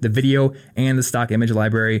audio, the video, and the stock image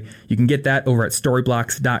library, you can get that over at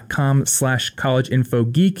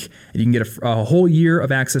storyblocks.com/collegeinfogeek. And you can get a whole year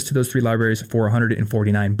of access to those three libraries for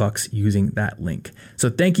 $149 using that link. So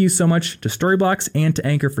thank you so much to Storyblocks and to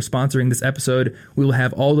Anchor for sponsoring this episode. We will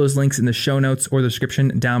have all those links in the show notes or the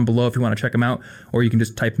description down below if you want to check them out, or you can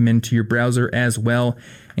just type them into your browser as well.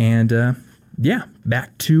 And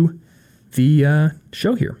back to the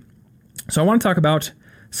show here. So I want to talk about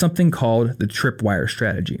something called the Tripwire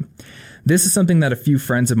strategy. This is something that a few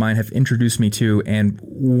friends of mine have introduced me to, and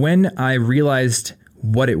when I realized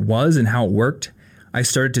what it was and how it worked, I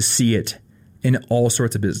started to see it in all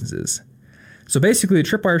sorts of businesses. So basically, the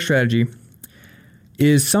Tripwire strategy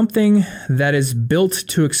is something that is built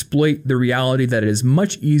to exploit the reality that it is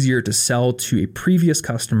much easier to sell to a previous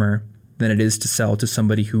customer than it is to sell to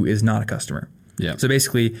somebody who is not a customer. Yeah. So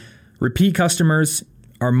basically, repeat customers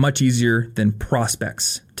are much easier than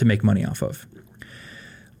prospects to make money off of.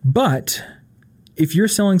 But if you're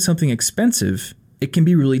selling something expensive, it can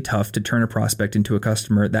be really tough to turn a prospect into a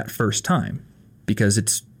customer that first time because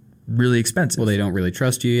it's really expensive. Well, they don't really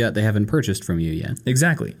trust you yet. They haven't purchased from you yet.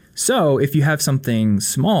 Exactly. So if you have something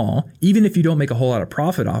small, even if you don't make a whole lot of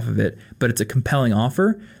profit off of it, but it's a compelling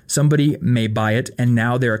offer, somebody may buy it and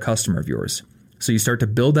now they're a customer of yours. So you start to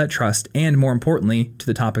build that trust, and more importantly, to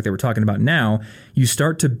the topic that we're talking about now, you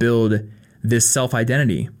start to build this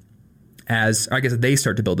self-identity they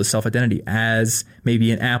start to build this self-identity as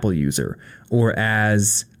maybe an Apple user, or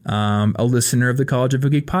as a listener of the College Info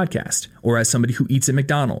Geek podcast, or as somebody who eats at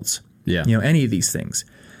McDonald's. Yeah. Any of these things.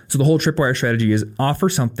 So the whole Tripwire strategy is offer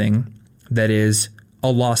something that is a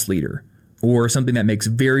loss leader, or something that makes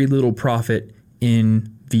very little profit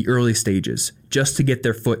in the early stages, just to get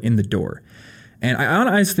their foot in the door. And I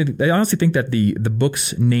honestly think that the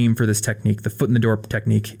book's name for this technique, the foot in the door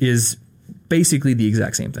technique, is basically the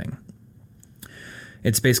exact same thing.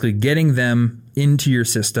 It's basically getting them into your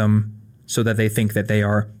system so that they think that they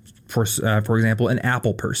are, for example, an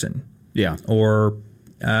Apple person. Yeah. Or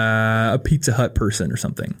a Pizza Hut person or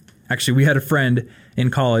something. Actually, we had a friend in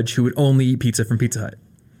college who would only eat pizza from Pizza Hut.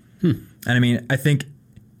 And I mean, I think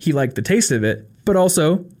he liked the taste of it, but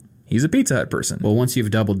also he's a Pizza Hut person. Well, once you've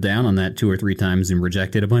doubled down on that 2 or 3 times and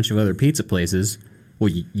rejected a bunch of other pizza places, well,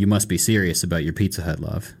 you must be serious about your Pizza Hut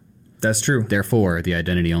love. That's true. Therefore, the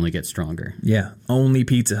identity only gets stronger. Yeah, only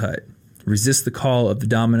Pizza Hut. Resist the call of the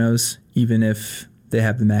Domino's, even if they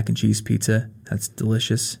have the mac and cheese pizza. That's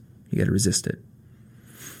delicious. You got to resist it.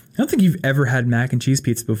 I don't think you've ever had mac and cheese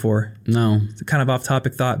pizza before. No. It's a kind of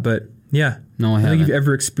off-topic thought, but Yeah. No, I don't think haven't. you've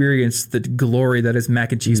ever experienced the glory that is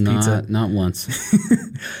mac and cheese pizza. Not once.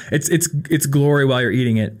 It's glory while you're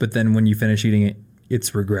eating it, but then when you finish eating it,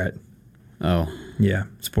 it's regret. Oh. Yeah,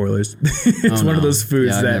 spoilers. It's one of those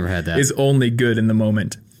foods I've never had that. is only good in the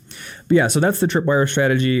moment. But yeah, so that's the Tripwire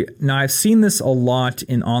strategy. Now, I've seen this a lot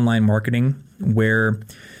in online marketing where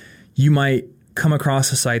you might come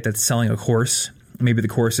across a site that's selling a course. Maybe the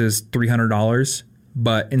course is $300,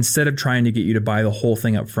 but instead of trying to get you to buy the whole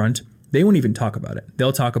thing up front, they won't even talk about it.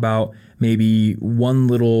 They'll talk about maybe one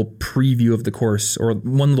little preview of the course or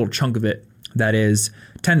one little chunk of it that is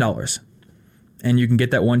 $10. And you can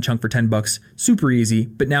get that one chunk for $10, super easy.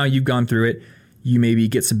 But now you've gone through it. You maybe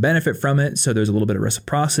get some benefit from it. So there's a little bit of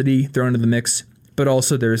reciprocity thrown into the mix. But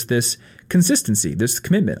also there's this consistency, this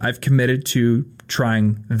commitment. I've committed to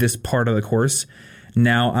trying this part of the course.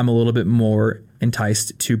 Now I'm a little bit more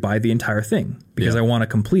enticed to buy the entire thing because I want to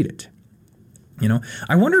complete it. You know,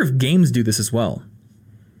 I wonder if games do this as well.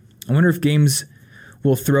 I wonder if games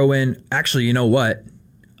will throw in, actually, you know what?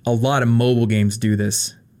 A lot of mobile games do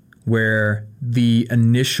this, where the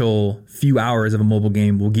initial few hours of a mobile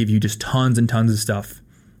game will give you just tons and tons of stuff.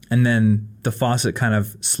 And then the faucet kind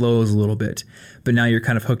of slows a little bit, but now you're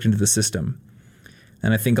kind of hooked into the system.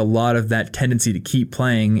 And I think a lot of that tendency to keep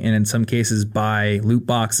playing, and in some cases buy loot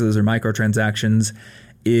boxes or microtransactions,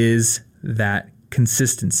 is that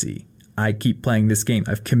consistency. I keep playing this game.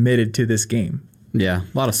 I've committed to this game. Yeah,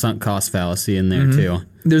 a lot of sunk cost fallacy in there too.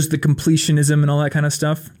 There's the completionism and all that kind of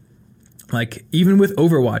stuff. Like even with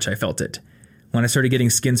Overwatch, I felt it. When I started getting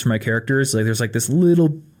skins for my characters, like there's like this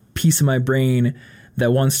little piece of my brain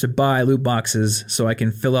that wants to buy loot boxes so I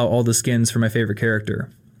can fill out all the skins for my favorite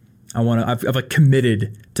character. I've like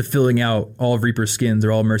committed to filling out all of Reaper's skins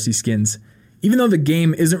or all of Mercy's skins. Even though the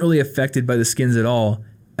game isn't really affected by the skins at all,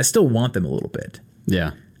 I still want them a little bit.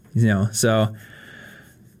 Yeah. You know, so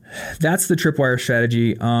that's the Tripwire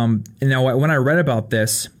strategy. And now when I read about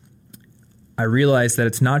this, I realized that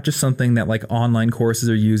it's not just something that like online courses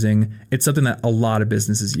are using. It's something that a lot of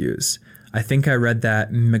businesses use. I think I read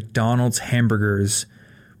that McDonald's hamburgers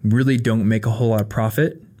really don't make a whole lot of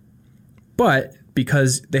profit, but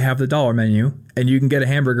because they have the dollar menu and you can get a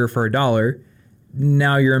hamburger for $1,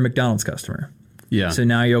 now you're a McDonald's customer. Yeah. So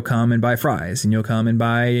now you'll come and buy fries and you'll come and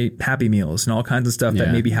buy Happy Meals and all kinds of stuff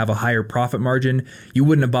that maybe have a higher profit margin. You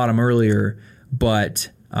wouldn't have bought them earlier, but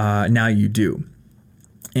now you do.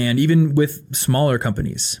 And even with smaller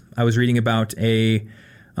companies, I was reading about a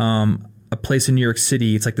place in New York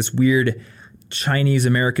City. It's like this weird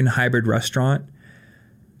Chinese-American hybrid restaurant,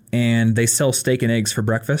 and they sell steak and eggs for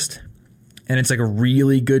breakfast. And it's like a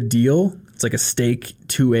really good deal. It's like a steak,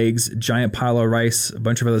 2 eggs, a giant pile of rice, a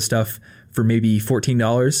bunch of other stuff for maybe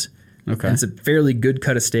 $14. Okay. And it's a fairly good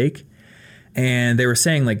cut of steak. And they were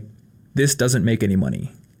saying like, this doesn't make any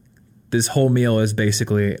money. This whole meal is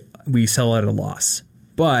basically, we sell at a loss.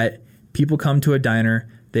 But people come to a diner,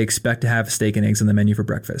 they expect to have steak and eggs on the menu for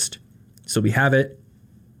breakfast. So we have it.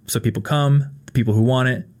 So people come, the people who want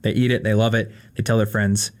it, they eat it, they love it, they tell their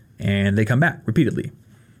friends, and they come back repeatedly.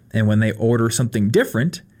 And when they order something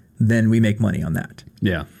different, then we make money on that.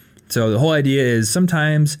 Yeah. So the whole idea is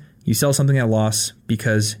sometimes you sell something at a loss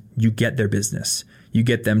because you get their business. You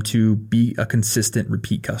get them to be a consistent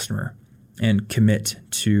repeat customer and commit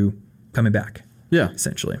to coming back. Yeah.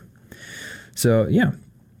 Essentially. So, yeah.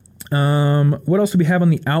 What else do we have on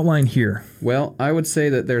the outline here? Well, I would say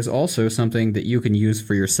that there's also something that you can use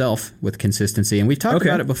for yourself with consistency. And we've talked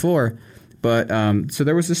about it before. But so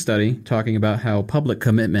there was a study talking about how public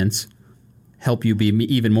commitments help you be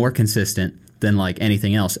even more consistent than like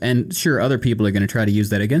anything else. And sure, other people are going to try to use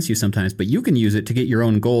that against you sometimes, but you can use it to get your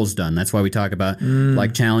own goals done. That's why we talk about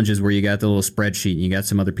like challenges where you got the little spreadsheet and you got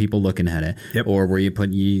some other people looking at it, or where you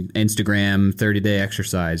put Instagram 30-day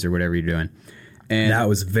exercise or whatever you're doing. And that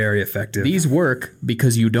was very effective. These work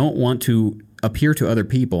because you don't want to appear to other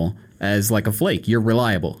people as like a flake. You're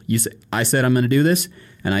reliable. You say, I said I'm going to do this,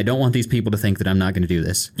 and I don't want these people to think that I'm not going to do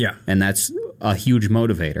this. Yeah. And that's a huge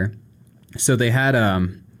motivator. So they had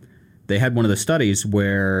one of the studies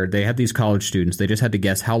where they had these college students. They just had to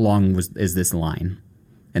guess how long is this line,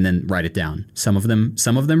 and then write it down. Some of them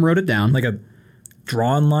wrote it down, like a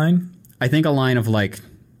drawn line. I think a line of like,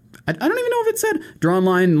 I don't even know if it said drawn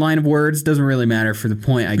line of words. Doesn't really matter for the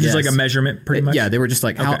point. I guess just like a measurement, pretty much. Yeah, they were just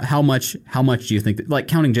like how much do you think like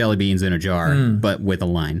counting jelly beans in a jar, but with a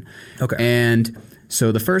line. Okay. And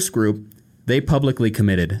so the first group, they publicly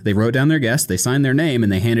committed. They wrote down their guess, they signed their name,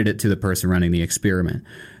 and they handed it to the person running the experiment.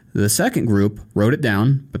 The second group wrote it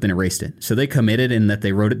down, but then erased it. So they committed in that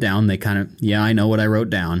they wrote it down. They kind of, I know what I wrote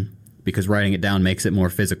down, because writing it down makes it more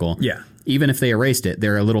physical. Yeah. Even if they erased it,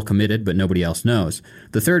 they're a little committed, but nobody else knows.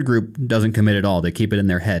 The third group doesn't commit at all. They keep it in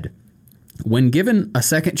their head. When given a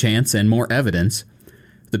second chance and more evidence,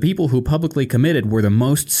 the people who publicly committed were the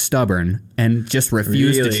most stubborn and just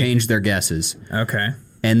refused to change their guesses. Okay.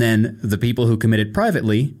 And then the people who committed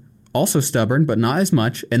privately, also stubborn, but not as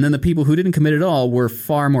much. And then the people who didn't commit at all were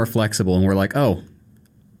far more flexible and were like, oh,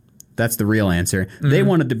 that's the real answer. Mm-hmm. They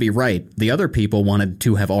wanted to be right. The other people wanted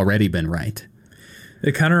to have already been right.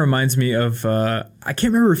 It kind of reminds me of, I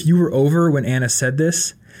can't remember if you were over when Anna said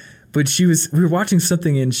this, but we were watching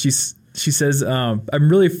something and she says, I'm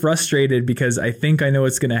really frustrated because I think I know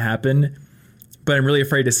what's going to happen, but I'm really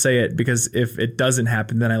afraid to say it because if it doesn't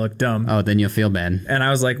happen, then I look dumb. Oh, then you'll feel bad. And I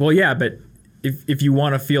was like, well, yeah, but if you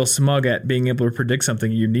want to feel smug at being able to predict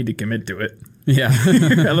something, you need to commit to it. Yeah.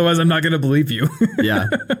 Otherwise, I'm not going to believe you. Yeah.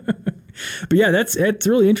 But yeah, it's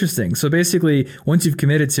really interesting. So basically, once you've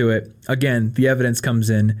committed to it, again, the evidence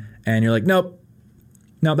comes in and you're like, nope,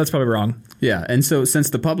 that's probably wrong. Yeah. And so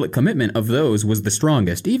since the public commitment of those was the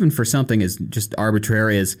strongest, even for something as just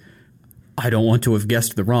arbitrary as I don't want to have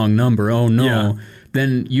guessed the wrong number. Oh, no. Yeah.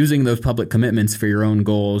 Then using those public commitments for your own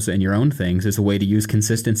goals and your own things is a way to use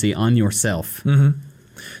consistency on yourself. Mm-hmm.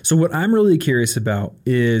 So what I'm really curious about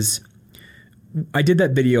is I did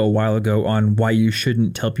that video a while ago on why you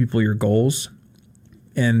shouldn't tell people your goals.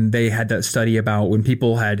 And they had that study about when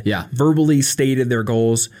people had verbally stated their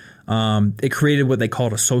goals, it created what they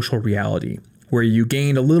called a social reality, where you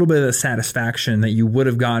gained a little bit of the satisfaction that you would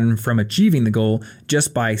have gotten from achieving the goal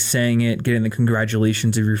just by saying it, getting the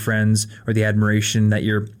congratulations of your friends or the admiration that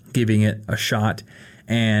you're giving it a shot.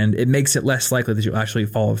 And it makes it less likely that you'll actually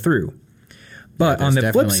follow through. But on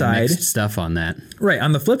the flip side, mixed stuff on that. Right.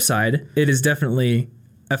 On the flip side, it is definitely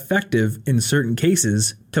effective in certain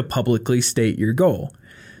cases to publicly state your goal.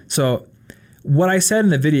 So what I said in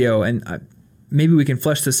the video, and maybe we can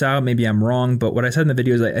flesh this out, maybe I'm wrong, but what I said in the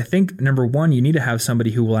video is I think, number one, you need to have somebody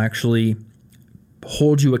who will actually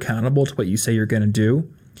hold you accountable to what you say you're going to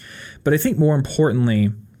do. But I think more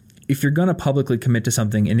importantly, if you're going to publicly commit to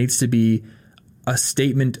something, it needs to be a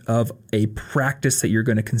statement of a practice that you're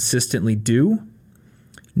going to consistently do,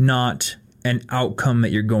 not an outcome that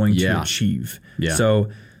you're going to achieve. Yeah. So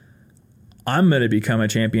I'm going to become a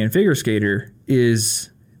champion figure skater is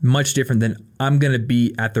much different than I'm going to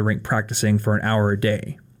be at the rink practicing for an hour a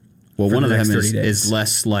day. Well, one of them is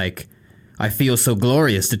less like, I feel so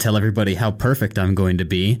glorious to tell everybody how perfect I'm going to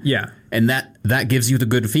be. Yeah. And that gives you the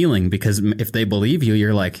good feeling because if they believe you,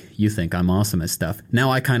 you're like, you think I'm awesome at stuff.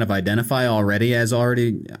 Now I kind of identify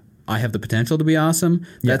I have the potential to be awesome.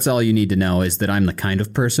 That's all you need to know is that I'm the kind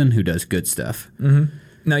of person who does good stuff. Mm-hmm.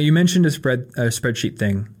 Now, you mentioned a spreadsheet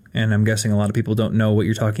thing, and I'm guessing a lot of people don't know what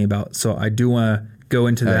you're talking about. So I do want to go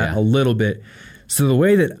into that a little bit. So the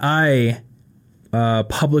way that I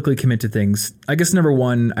publicly commit to things, I guess number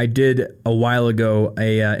one, I did a while ago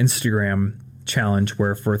a Instagram challenge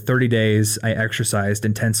where for 30 days I exercised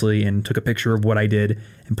intensely and took a picture of what I did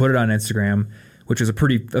and put it on Instagram, which was a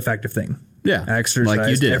pretty effective thing. Yeah. I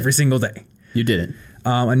exercised every single day. You did it.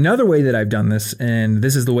 Another way that I've done this, and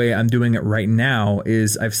this is the way I'm doing it right now,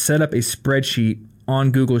 is I've set up a spreadsheet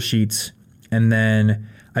on Google Sheets, and then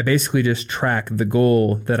I basically just track the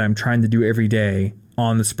goal that I'm trying to do every day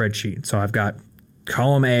on the spreadsheet. So I've got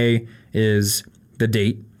column A is the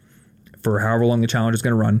date for however long the challenge is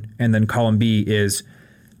going to run, and then column B is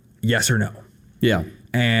yes or no. Yeah.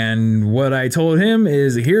 And what I told him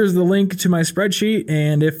is, here's the link to my spreadsheet,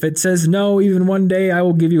 and if it says no even one day, I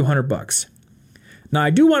will give you $100. Now, I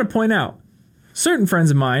do want to point out, certain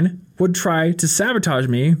friends of mine would try to sabotage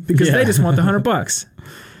me because they just want the $100.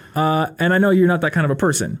 And I know you're not that kind of a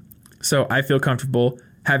person, so I feel comfortable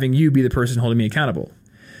having you be the person holding me accountable.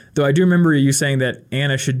 Though I do remember you saying that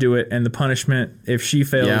Anna should do it, and the punishment if she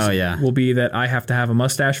fails will be that I have to have a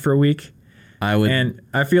mustache for a week. I would, and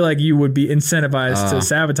I feel like you would be incentivized to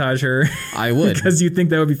sabotage her. I would, because you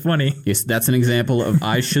think that would be funny. Yes, that's an example of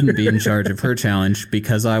I shouldn't be in charge of her challenge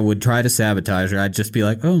because I would try to sabotage her. I'd just be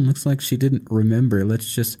like, "Oh, looks like she didn't remember.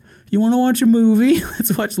 You want to watch a movie?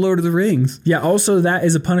 Let's watch Lord of the Rings." Yeah. Also, that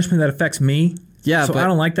is a punishment that affects me. Yeah, so I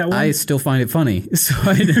don't like that one. I still find it funny, so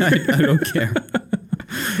I don't care.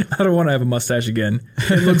 I don't want to have a mustache again.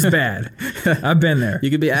 It looks bad. I've been there.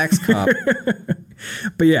 You could be Axe Cop.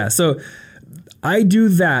 But yeah, so I do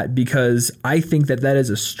that because I think that is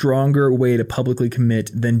a stronger way to publicly commit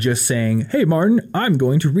than just saying, hey, Martin, I'm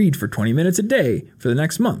going to read for 20 minutes a day for the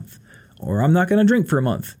next month, or I'm not going to drink for a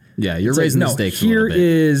month. Yeah, you're raising the stakes a little bit. Here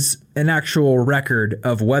is an actual record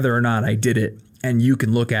of whether or not I did it, and you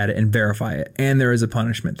can look at it and verify it, and there is a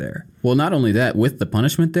punishment there. Well, not only that, with the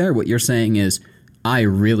punishment there, what you're saying is I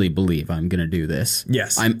really believe I'm going to do this.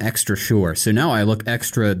 Yes. I'm extra sure. So now I look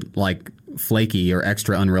extra like flaky or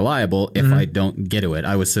extra unreliable if I don't get to it.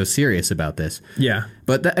 I was so serious about this. Yeah.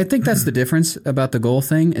 But I think that's the difference about the goal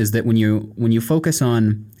thing is that when you focus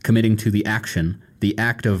on committing to the action, the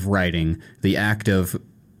act of writing, the act of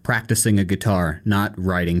practicing a guitar, not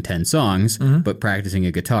writing 10 songs, but practicing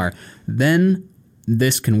a guitar, then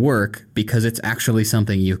this can work because it's actually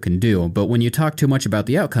something you can do. But when you talk too much about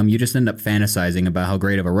the outcome, you just end up fantasizing about how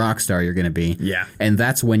great of a rock star you're going to be. Yeah. And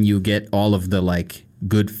that's when you get all of the like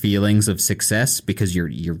good feelings of success because you're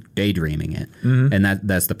daydreaming it. And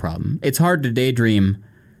that's the problem. It's hard to daydream.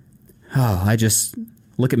 Oh, I just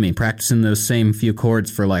look at me practicing those same few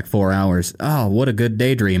chords for like 4 hours. Oh, what a good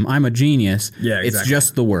daydream. I'm a genius. Yeah, exactly. It's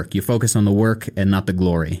just the work. You focus on the work and not the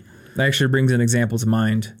glory. That actually brings an example to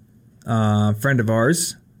mind. A friend of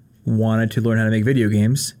ours wanted to learn how to make video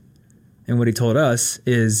games. And what he told us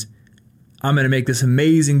is, I'm going to make this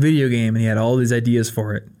amazing video game. And he had all these ideas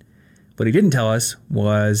for it. What he didn't tell us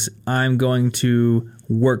was, I'm going to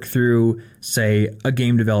work through, say, a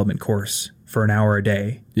game development course for an hour a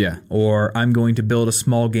day. Yeah. Or I'm going to build a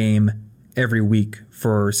small game every week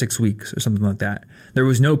for 6 weeks or something like that. There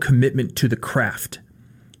was no commitment to the craft.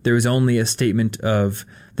 There was only a statement of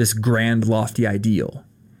this grand, lofty ideal.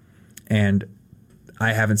 And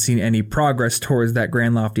I haven't seen any progress towards that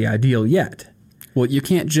grand, lofty ideal yet. Well, you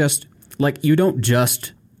can't just, like, you don't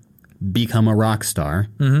just become a rock star.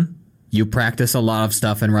 You practice a lot of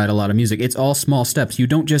stuff and write a lot of music. It's all small steps. You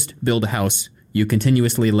don't just build a house. You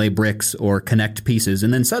continuously lay bricks or connect pieces,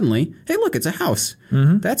 and then suddenly, hey, look, it's a house.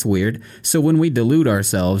 That's weird. So when we delude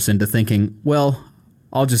ourselves into thinking, well,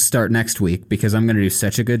 I'll just start next week because I'm going to do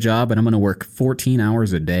such a good job and I'm going to work 14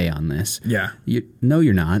 hours a day on this. Yeah. No,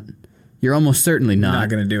 you're not. You're almost certainly Not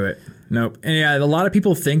going to do it. Nope. And yeah, a lot of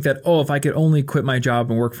people think that, oh, if I could only quit my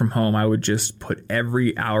job and work from home, I would just put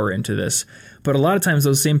every hour into this. But a lot of times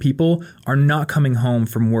those same people are not coming home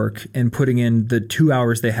from work and putting in the 2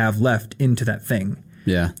 hours they have left into that thing.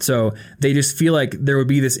 Yeah. So they just feel like there would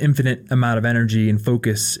be this infinite amount of energy and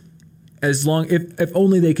focus as long if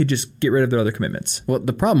only they could just get rid of their other commitments. Well,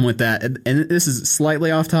 the problem with that, and this is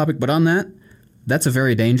slightly off topic, but on that, that's a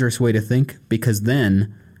very dangerous way to think because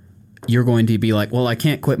then you're going to be like, well, I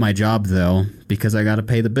can't quit my job, though, because I got to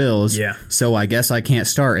pay the bills. Yeah. So I guess I can't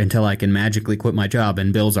start until I can magically quit my job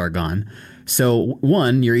and bills are gone. So,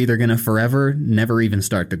 one, you're either going to forever never even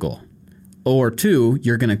start the goal. Or two,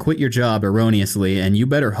 you're going to quit your job erroneously, and you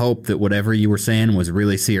better hope that whatever you were saying was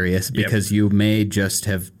really serious because you may just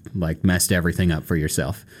have like messed everything up for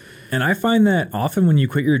yourself. And I find that often when you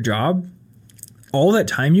quit your job, all that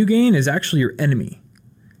time you gain is actually your enemy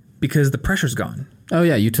because the pressure's gone. Oh,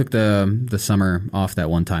 yeah. You took the summer off that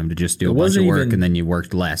one time to just do a bunch of work, and then you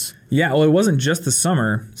worked less. Yeah, well, it wasn't just the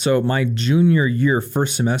summer. So my junior year,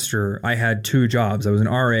 first semester, I had 2 jobs. I was an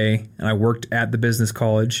RA, and I worked at the business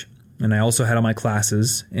college, and I also had all my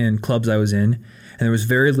classes and clubs I was in, and there was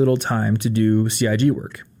very little time to do CIG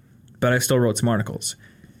work. But I still wrote some articles.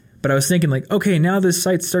 But I was thinking, like, okay, now this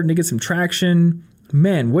site's starting to get some traction.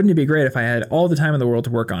 Man, wouldn't it be great if I had all the time in the world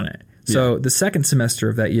to work on it? So the second semester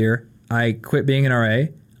of that year, I quit being an RA,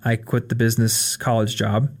 I quit the business college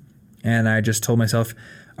job, and I just told myself,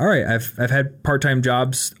 all right, I've had part-time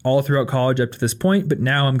jobs all throughout college up to this point, but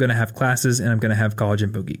now I'm going to have classes and I'm going to have College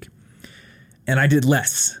Info Geek. And I did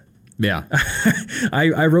less. Yeah.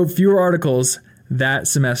 I wrote fewer articles that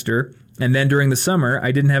semester, and then during the summer,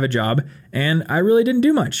 I didn't have a job, and I really didn't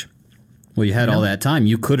do much. Well, you had all that time.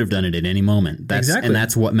 You could have done it at any moment. Exactly. And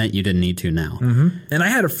that's what meant you didn't need to now. And I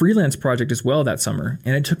had a freelance project as well that summer,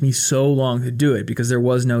 and it took me so long to do it because there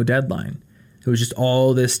was no deadline. It was just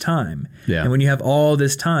all this time. Yeah. And when you have all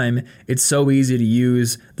this time, it's so easy to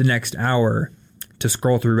use the next hour to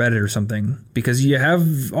scroll through Reddit or something because you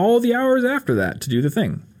have all the hours after that to do the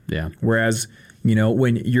thing. Yeah. Whereas, you know,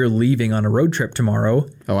 when you're leaving on a road trip tomorrow.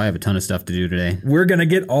 Oh, I have a ton of stuff to do today. We're going to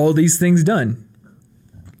get all these things done.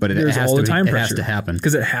 But it has to happen.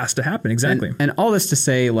 Because it has to happen, exactly. And all this to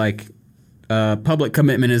say, like, public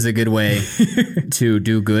commitment is a good way to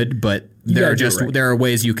do good, but there are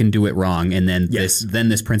ways you can do it wrong, and then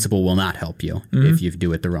this principle will not help you if you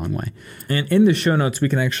do it the wrong way. And in the show notes, we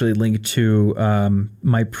can actually link to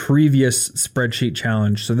my previous spreadsheet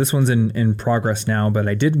challenge. So this one's in progress now, but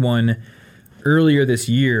I did one earlier this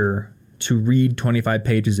year to read 25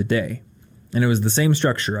 pages a day. And it was the same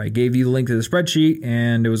structure. I gave you the link to the spreadsheet,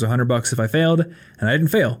 and it was $100 if I failed, and I didn't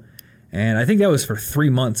fail. And I think that was for 3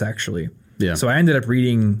 months, actually. Yeah. So I ended up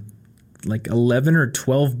reading like 11 or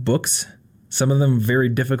 12 books, some of them very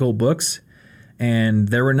difficult books. And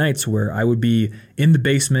there were nights where I would be in the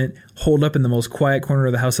basement, holed up in the most quiet corner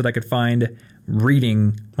of the house that I could find,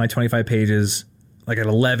 reading my 25 pages like at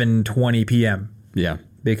 11:20 p.m. Yeah.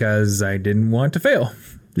 because I didn't want to fail.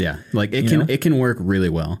 Yeah. Like it can work really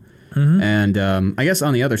well. And I guess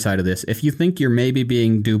on the other side of this, if you think you're maybe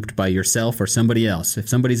being duped by yourself or somebody else, if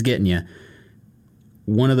somebody's getting you,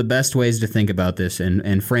 one of the best ways to think about this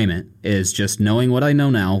and frame it is just knowing what I know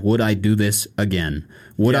now. Would I do this again?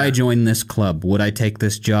 Would I join this club? Would I take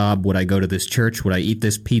this job? Would I go to this church? Would I eat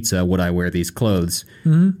this pizza? Would I wear these clothes?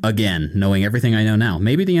 Again, knowing everything I know now.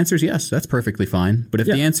 Maybe the answer is yes. That's perfectly fine. But if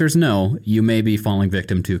the answer is no, you may be falling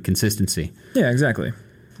victim to consistency. Yeah, exactly.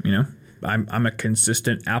 You know, I'm a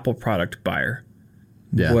consistent Apple product buyer.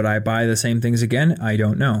 Yeah. Would I buy the same things again? I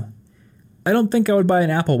don't know. I don't think I would buy an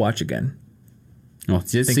Apple Watch again. Well,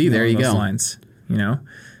 see, there you go. Lines, you know,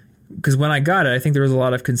 because when I got it, I think there was a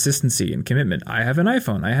lot of consistency and commitment. I have an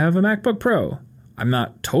iPhone. I have a MacBook Pro. I'm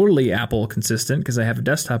not totally Apple consistent because I have a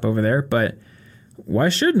desktop over there, but why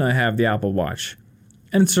shouldn't I have the Apple Watch?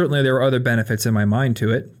 And certainly there were other benefits in my mind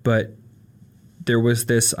to it, but there was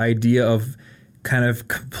this idea of kind of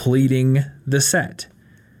completing the set,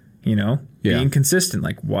 you know, being consistent.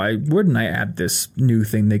 Like, why wouldn't I add this new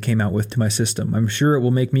thing they came out with to my system? I'm sure it will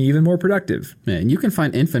make me even more productive. Yeah, and you can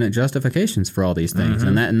find infinite justifications for all these things.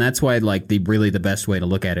 And that's why like the best way to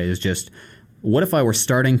look at it is just, what if I were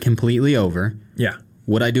starting completely over? Yeah.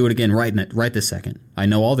 Would I do it again right this second? I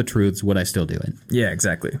know all the truths. Would I still do it? Yeah,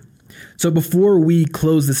 exactly. So before we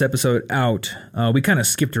close this episode out, we kind of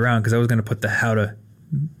skipped around because I was going to put the how to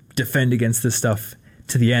defend against this stuff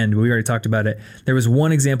to the end, but we already talked about it. There was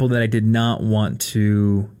one example that I did not want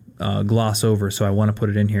to gloss over, so I want to put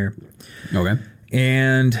it in here. Okay.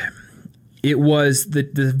 And it was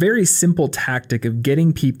the very simple tactic of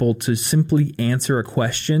getting people to simply answer a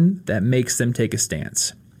question that makes them take a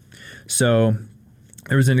stance. So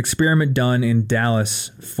there was an experiment done in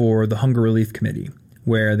Dallas for the Hunger Relief Committee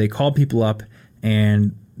where they called people up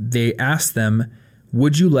and they asked them,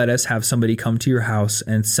 would you let us have somebody come to your house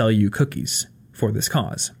and sell you cookies for this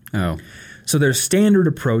cause? Oh. So their standard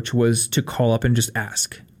approach was to call up and just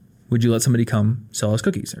ask, would you let somebody come sell us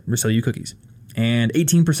cookies or sell you cookies? And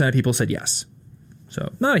 18% of people said yes.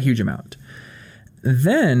 So not a huge amount.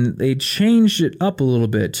 Then they changed it up a little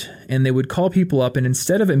bit and they would call people up and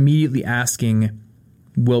instead of immediately asking,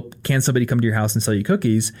 well, can somebody come to your house and sell you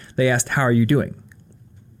cookies? They asked, how are you doing?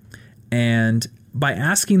 And by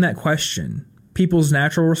asking that question, people's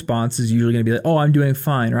natural response is usually going to be like, oh, I'm doing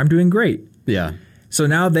fine or I'm doing great. Yeah. So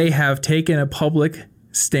now they have taken a public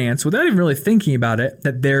stance without even really thinking about it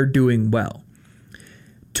that they're doing well,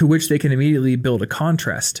 to which they can immediately build a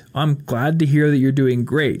contrast. I'm glad to hear that you're doing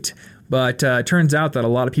great, but it turns out that a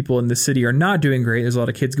lot of people in the city are not doing great. There's a lot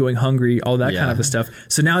of kids going hungry, all that kind of stuff.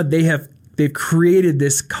 So now they've created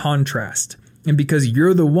this contrast. And because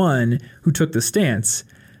you're the one who took the stance,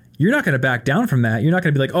 you're not going to back down from that. You're not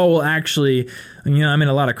going to be like, oh, well, actually, you know, I'm in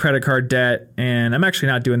a lot of credit card debt and I'm actually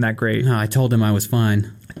not doing that great. No, I told him I was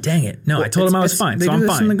fine. Dang it. No, I told him I was fine, so I'm fine. They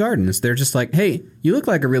do this in the gardens. They're just like, hey, you look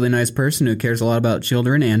like a really nice person who cares a lot about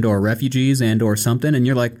children and or refugees and or something. And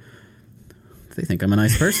you're like, they think I'm a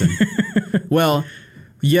nice person. Well,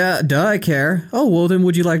 yeah, duh, I care. Oh, well, then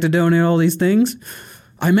would you like to donate all these things?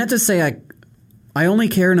 I meant to say I only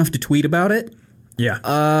care enough to tweet about it. Yeah.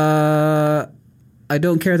 I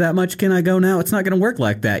don't care that much. Can I go now? It's not going to work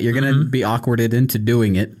like that. You're going to be awkwarded into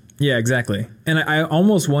doing it. Yeah, exactly. And I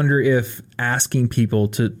almost wonder if asking people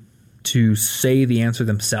to say the answer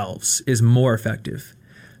themselves is more effective.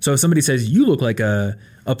 So if somebody says, you look like a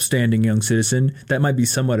upstanding young citizen, that might be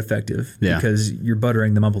somewhat effective because you're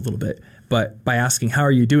buttering them up a little bit. But by asking, how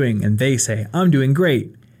are you doing? And they say, I'm doing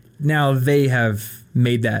great. Now they have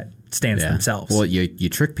made that stance themselves. Well, you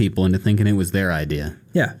trick people into thinking it was their idea.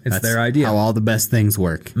 Yeah, it's their idea. How all the best things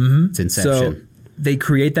work. Mm-hmm. It's inception. So they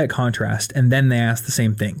create that contrast, and then they ask the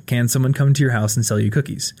same thing. Can someone come to your house and sell you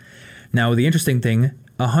cookies? Now, the interesting thing,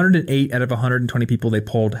 108 out of 120 people they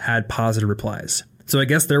polled had positive replies. So I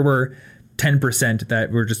guess there were 10%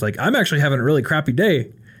 that were just like, I'm actually having a really crappy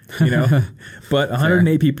day, you know? But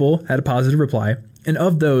 108 people had a positive reply, and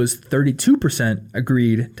of those, 32%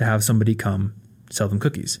 agreed to have somebody come sell them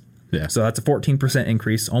cookies. Yeah. So that's a 14%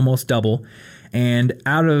 increase, almost double. And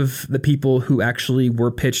out of the people who actually were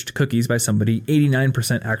pitched cookies by somebody,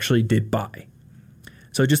 89% actually did buy.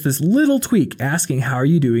 So just this little tweak, asking how are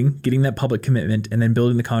you doing, getting that public commitment, and then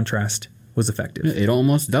building the contrast was effective. It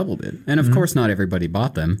almost doubled it. And of course not everybody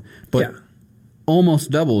bought them, but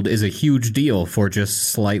almost doubled is a huge deal for just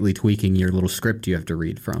slightly tweaking your little script you have to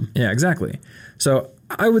read from. Yeah, exactly. So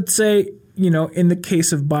I would say, you know, in the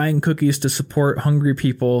case of buying cookies to support hungry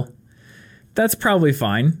people, that's probably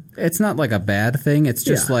fine. It's not like a bad thing. It's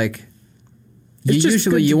just Yeah. like It's just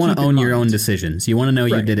usually good you to want keep to in own your mind. own decisions. You want to know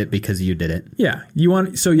you Right. did it because you did it. Yeah, you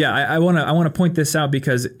want. So yeah, I want to point this out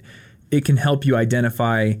because it can help you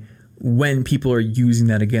identify when people are using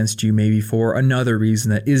that against you, maybe for another reason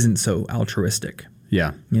that isn't so altruistic.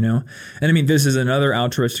 Yeah. You know, and I mean, this is another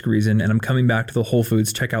altruistic reason, and I'm coming back to the Whole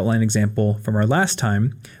Foods checkout line example from our last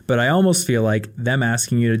time, but I almost feel like them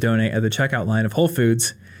asking you to donate at the checkout line of Whole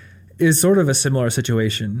Foods is sort of a similar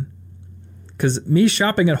situation. Because me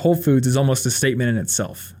shopping at Whole Foods is almost a statement in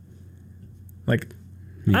itself. Like,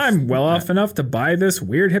 I'm well off enough to buy this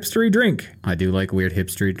weird hipstery drink. I do like weird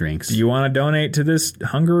hipstery drinks. Do you want to donate to this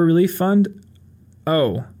hunger relief fund?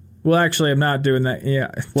 Oh, well, actually, I'm not doing that.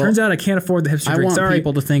 Yeah. Turns out I can't afford the hipster I drink. want Sorry.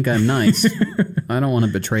 people to think I'm nice. I don't want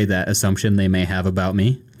to betray that assumption they may have about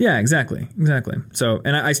me. Yeah, exactly. So,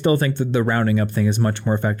 and I still think that the rounding up thing is much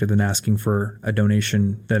more effective than asking for a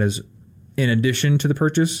donation that is in addition to the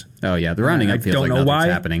purchase. Oh, yeah. The rounding I up feels don't like know nothing's why.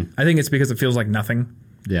 happening. I think it's because it feels like nothing.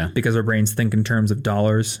 Yeah. Because our brains think in terms of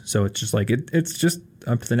dollars. So it's just like, it's just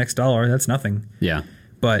up to the next dollar. That's nothing. Yeah.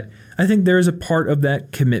 But I think there is a part of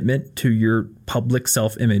that commitment to your public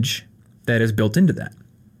self-image that is built into that.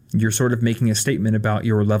 You're sort of making a statement about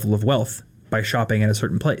your level of wealth by shopping at a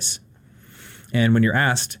certain place. And when you're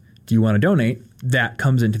asked, do you want to donate? That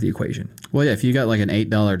comes into the equation. Well, yeah, if you got like an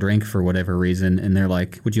 $8 drink for whatever reason and they're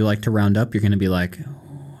like, would you like to round up? You're going to be like,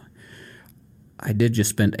 oh, I did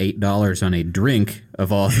just spend $8 on a drink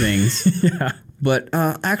of all things. Yeah. But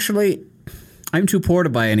actually, I'm too poor to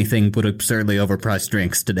buy anything but absurdly overpriced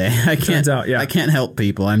drinks today. I can't. Turns out, yeah. I can't help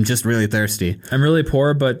people. I'm just really thirsty. I'm really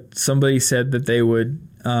poor, but somebody said that they would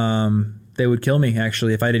kill me,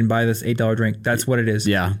 actually, if I didn't buy this $8 drink. That's what it is.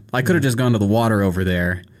 Yeah, I could have just gone to the water over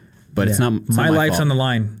there, but it's Yeah. not. It's my not life's fault. on the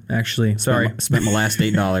line, actually. Sorry. Spent my last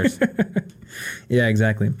 $8. Yeah,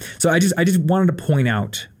 exactly. So I just wanted to point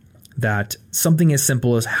out that something as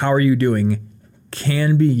simple as how are you doing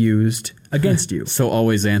can be used against you. So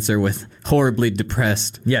always answer with horribly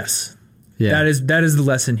depressed. Yes. Yeah. That is the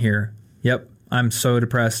lesson here. Yep. I'm so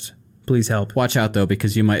depressed. Please help. Watch out though,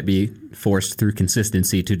 because you might be forced through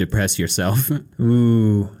consistency to depress yourself.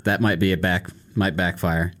 Ooh. That might be might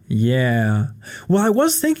backfire. Yeah. Well, I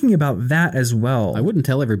was thinking about that as well. I wouldn't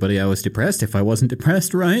tell everybody I was depressed if I wasn't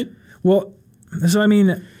depressed, right? Well, so I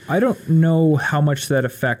mean, I don't know how much that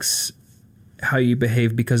affects how you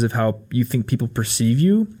behave because of how you think people perceive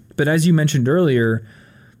you. But as you mentioned earlier,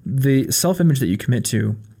 the self-image that you commit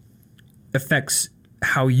to affects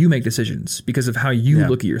how you make decisions because of how you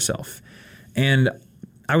look at yourself. And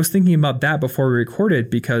I was thinking about that before we recorded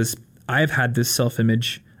because I've had this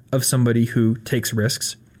self-image of somebody who takes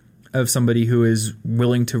risks, of somebody who is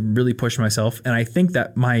willing to really push myself. And I think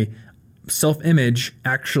that my self-image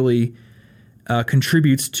actually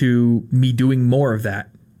contributes to me doing more of that.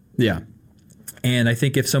 Yeah. And I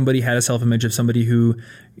think if somebody had a self-image of somebody who,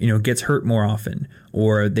 gets hurt more often,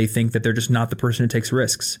 or they think that they're just not the person who takes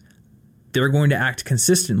risks, they're going to act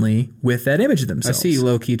consistently with that image of I themselves. see you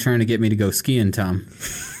low-key trying to get me to go skiing, Tom.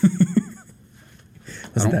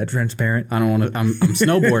 Was that transparent? I don't want to. I'm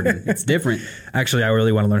snowboarding. It's different. Actually, I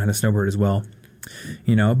really want to learn how to snowboard as well.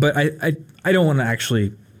 But I don't want to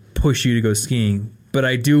actually push you to go skiing, but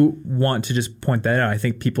I do want to just point that out. I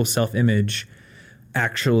think people's self-image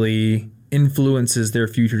actually influences their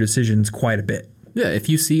future decisions quite a bit. Yeah, if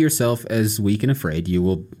you see yourself as weak and afraid, you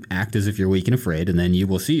will act as if you're weak and afraid, and then you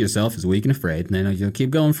will see yourself as weak and afraid, and then you'll keep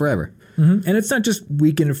going forever. Mm-hmm. And it's not just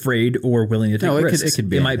weak and afraid or willing to take risks. It could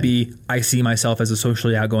be. It might be, I see myself as a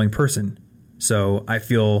socially outgoing person, so I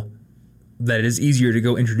feel that it is easier to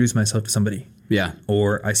go introduce myself to somebody. Yeah.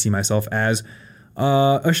 Or I see myself as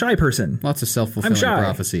a shy person. Lots of self-fulfilling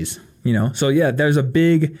prophecies. So yeah, there's a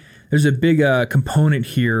big component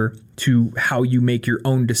here to how you make your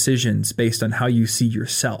own decisions based on how you see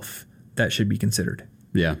yourself. That should be considered.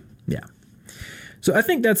 Yeah. Yeah. So I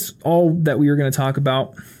think that's all that we were going to talk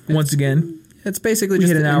about. Once again, It's basically just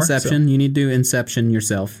hit an an hour, inception. so- You need to inception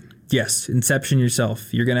yourself. yes, inception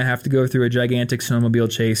yourself. You're going to have to go through a gigantic snowmobile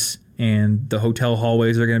chase, and the hotel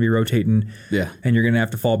hallways are going to be rotating. Yeah. And you're going to have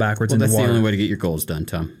to fall backwards into That's water. the only way to get your goals done,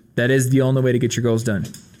 Tom. That is the only way to get your goals done.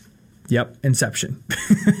 Yep, inception.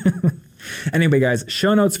 Anyway, guys,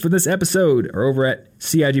 show notes for this episode are over at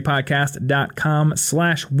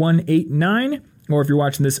cigpodcast.com/189. Or if you're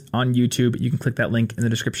watching this on YouTube, you can click that link in the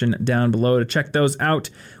description down below to check those out.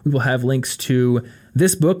 We will have links to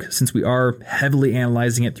this book, since we are heavily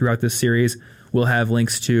analyzing it throughout this series. We'll have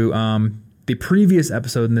links to the previous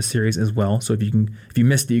episode in this series as well. So if you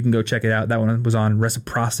missed it, you can go check it out. That one was on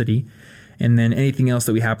reciprocity. And then anything else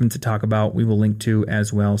that we happen to talk about, we will link to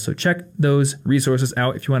as well. So check those resources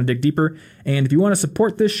out if you want to dig deeper. And if you want to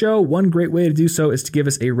support this show, one great way to do so is to give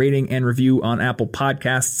us a rating and review on Apple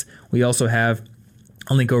Podcasts. We also have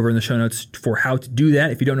a link over in the show notes for how to do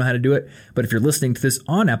that if you don't know how to do it. But if you're listening to this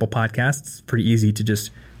on Apple Podcasts, it's pretty easy to just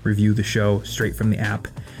review the show straight from the app.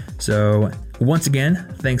 So once again,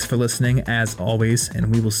 thanks for listening as always,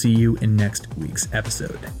 and we will see you in next week's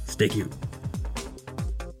episode. Stay cute.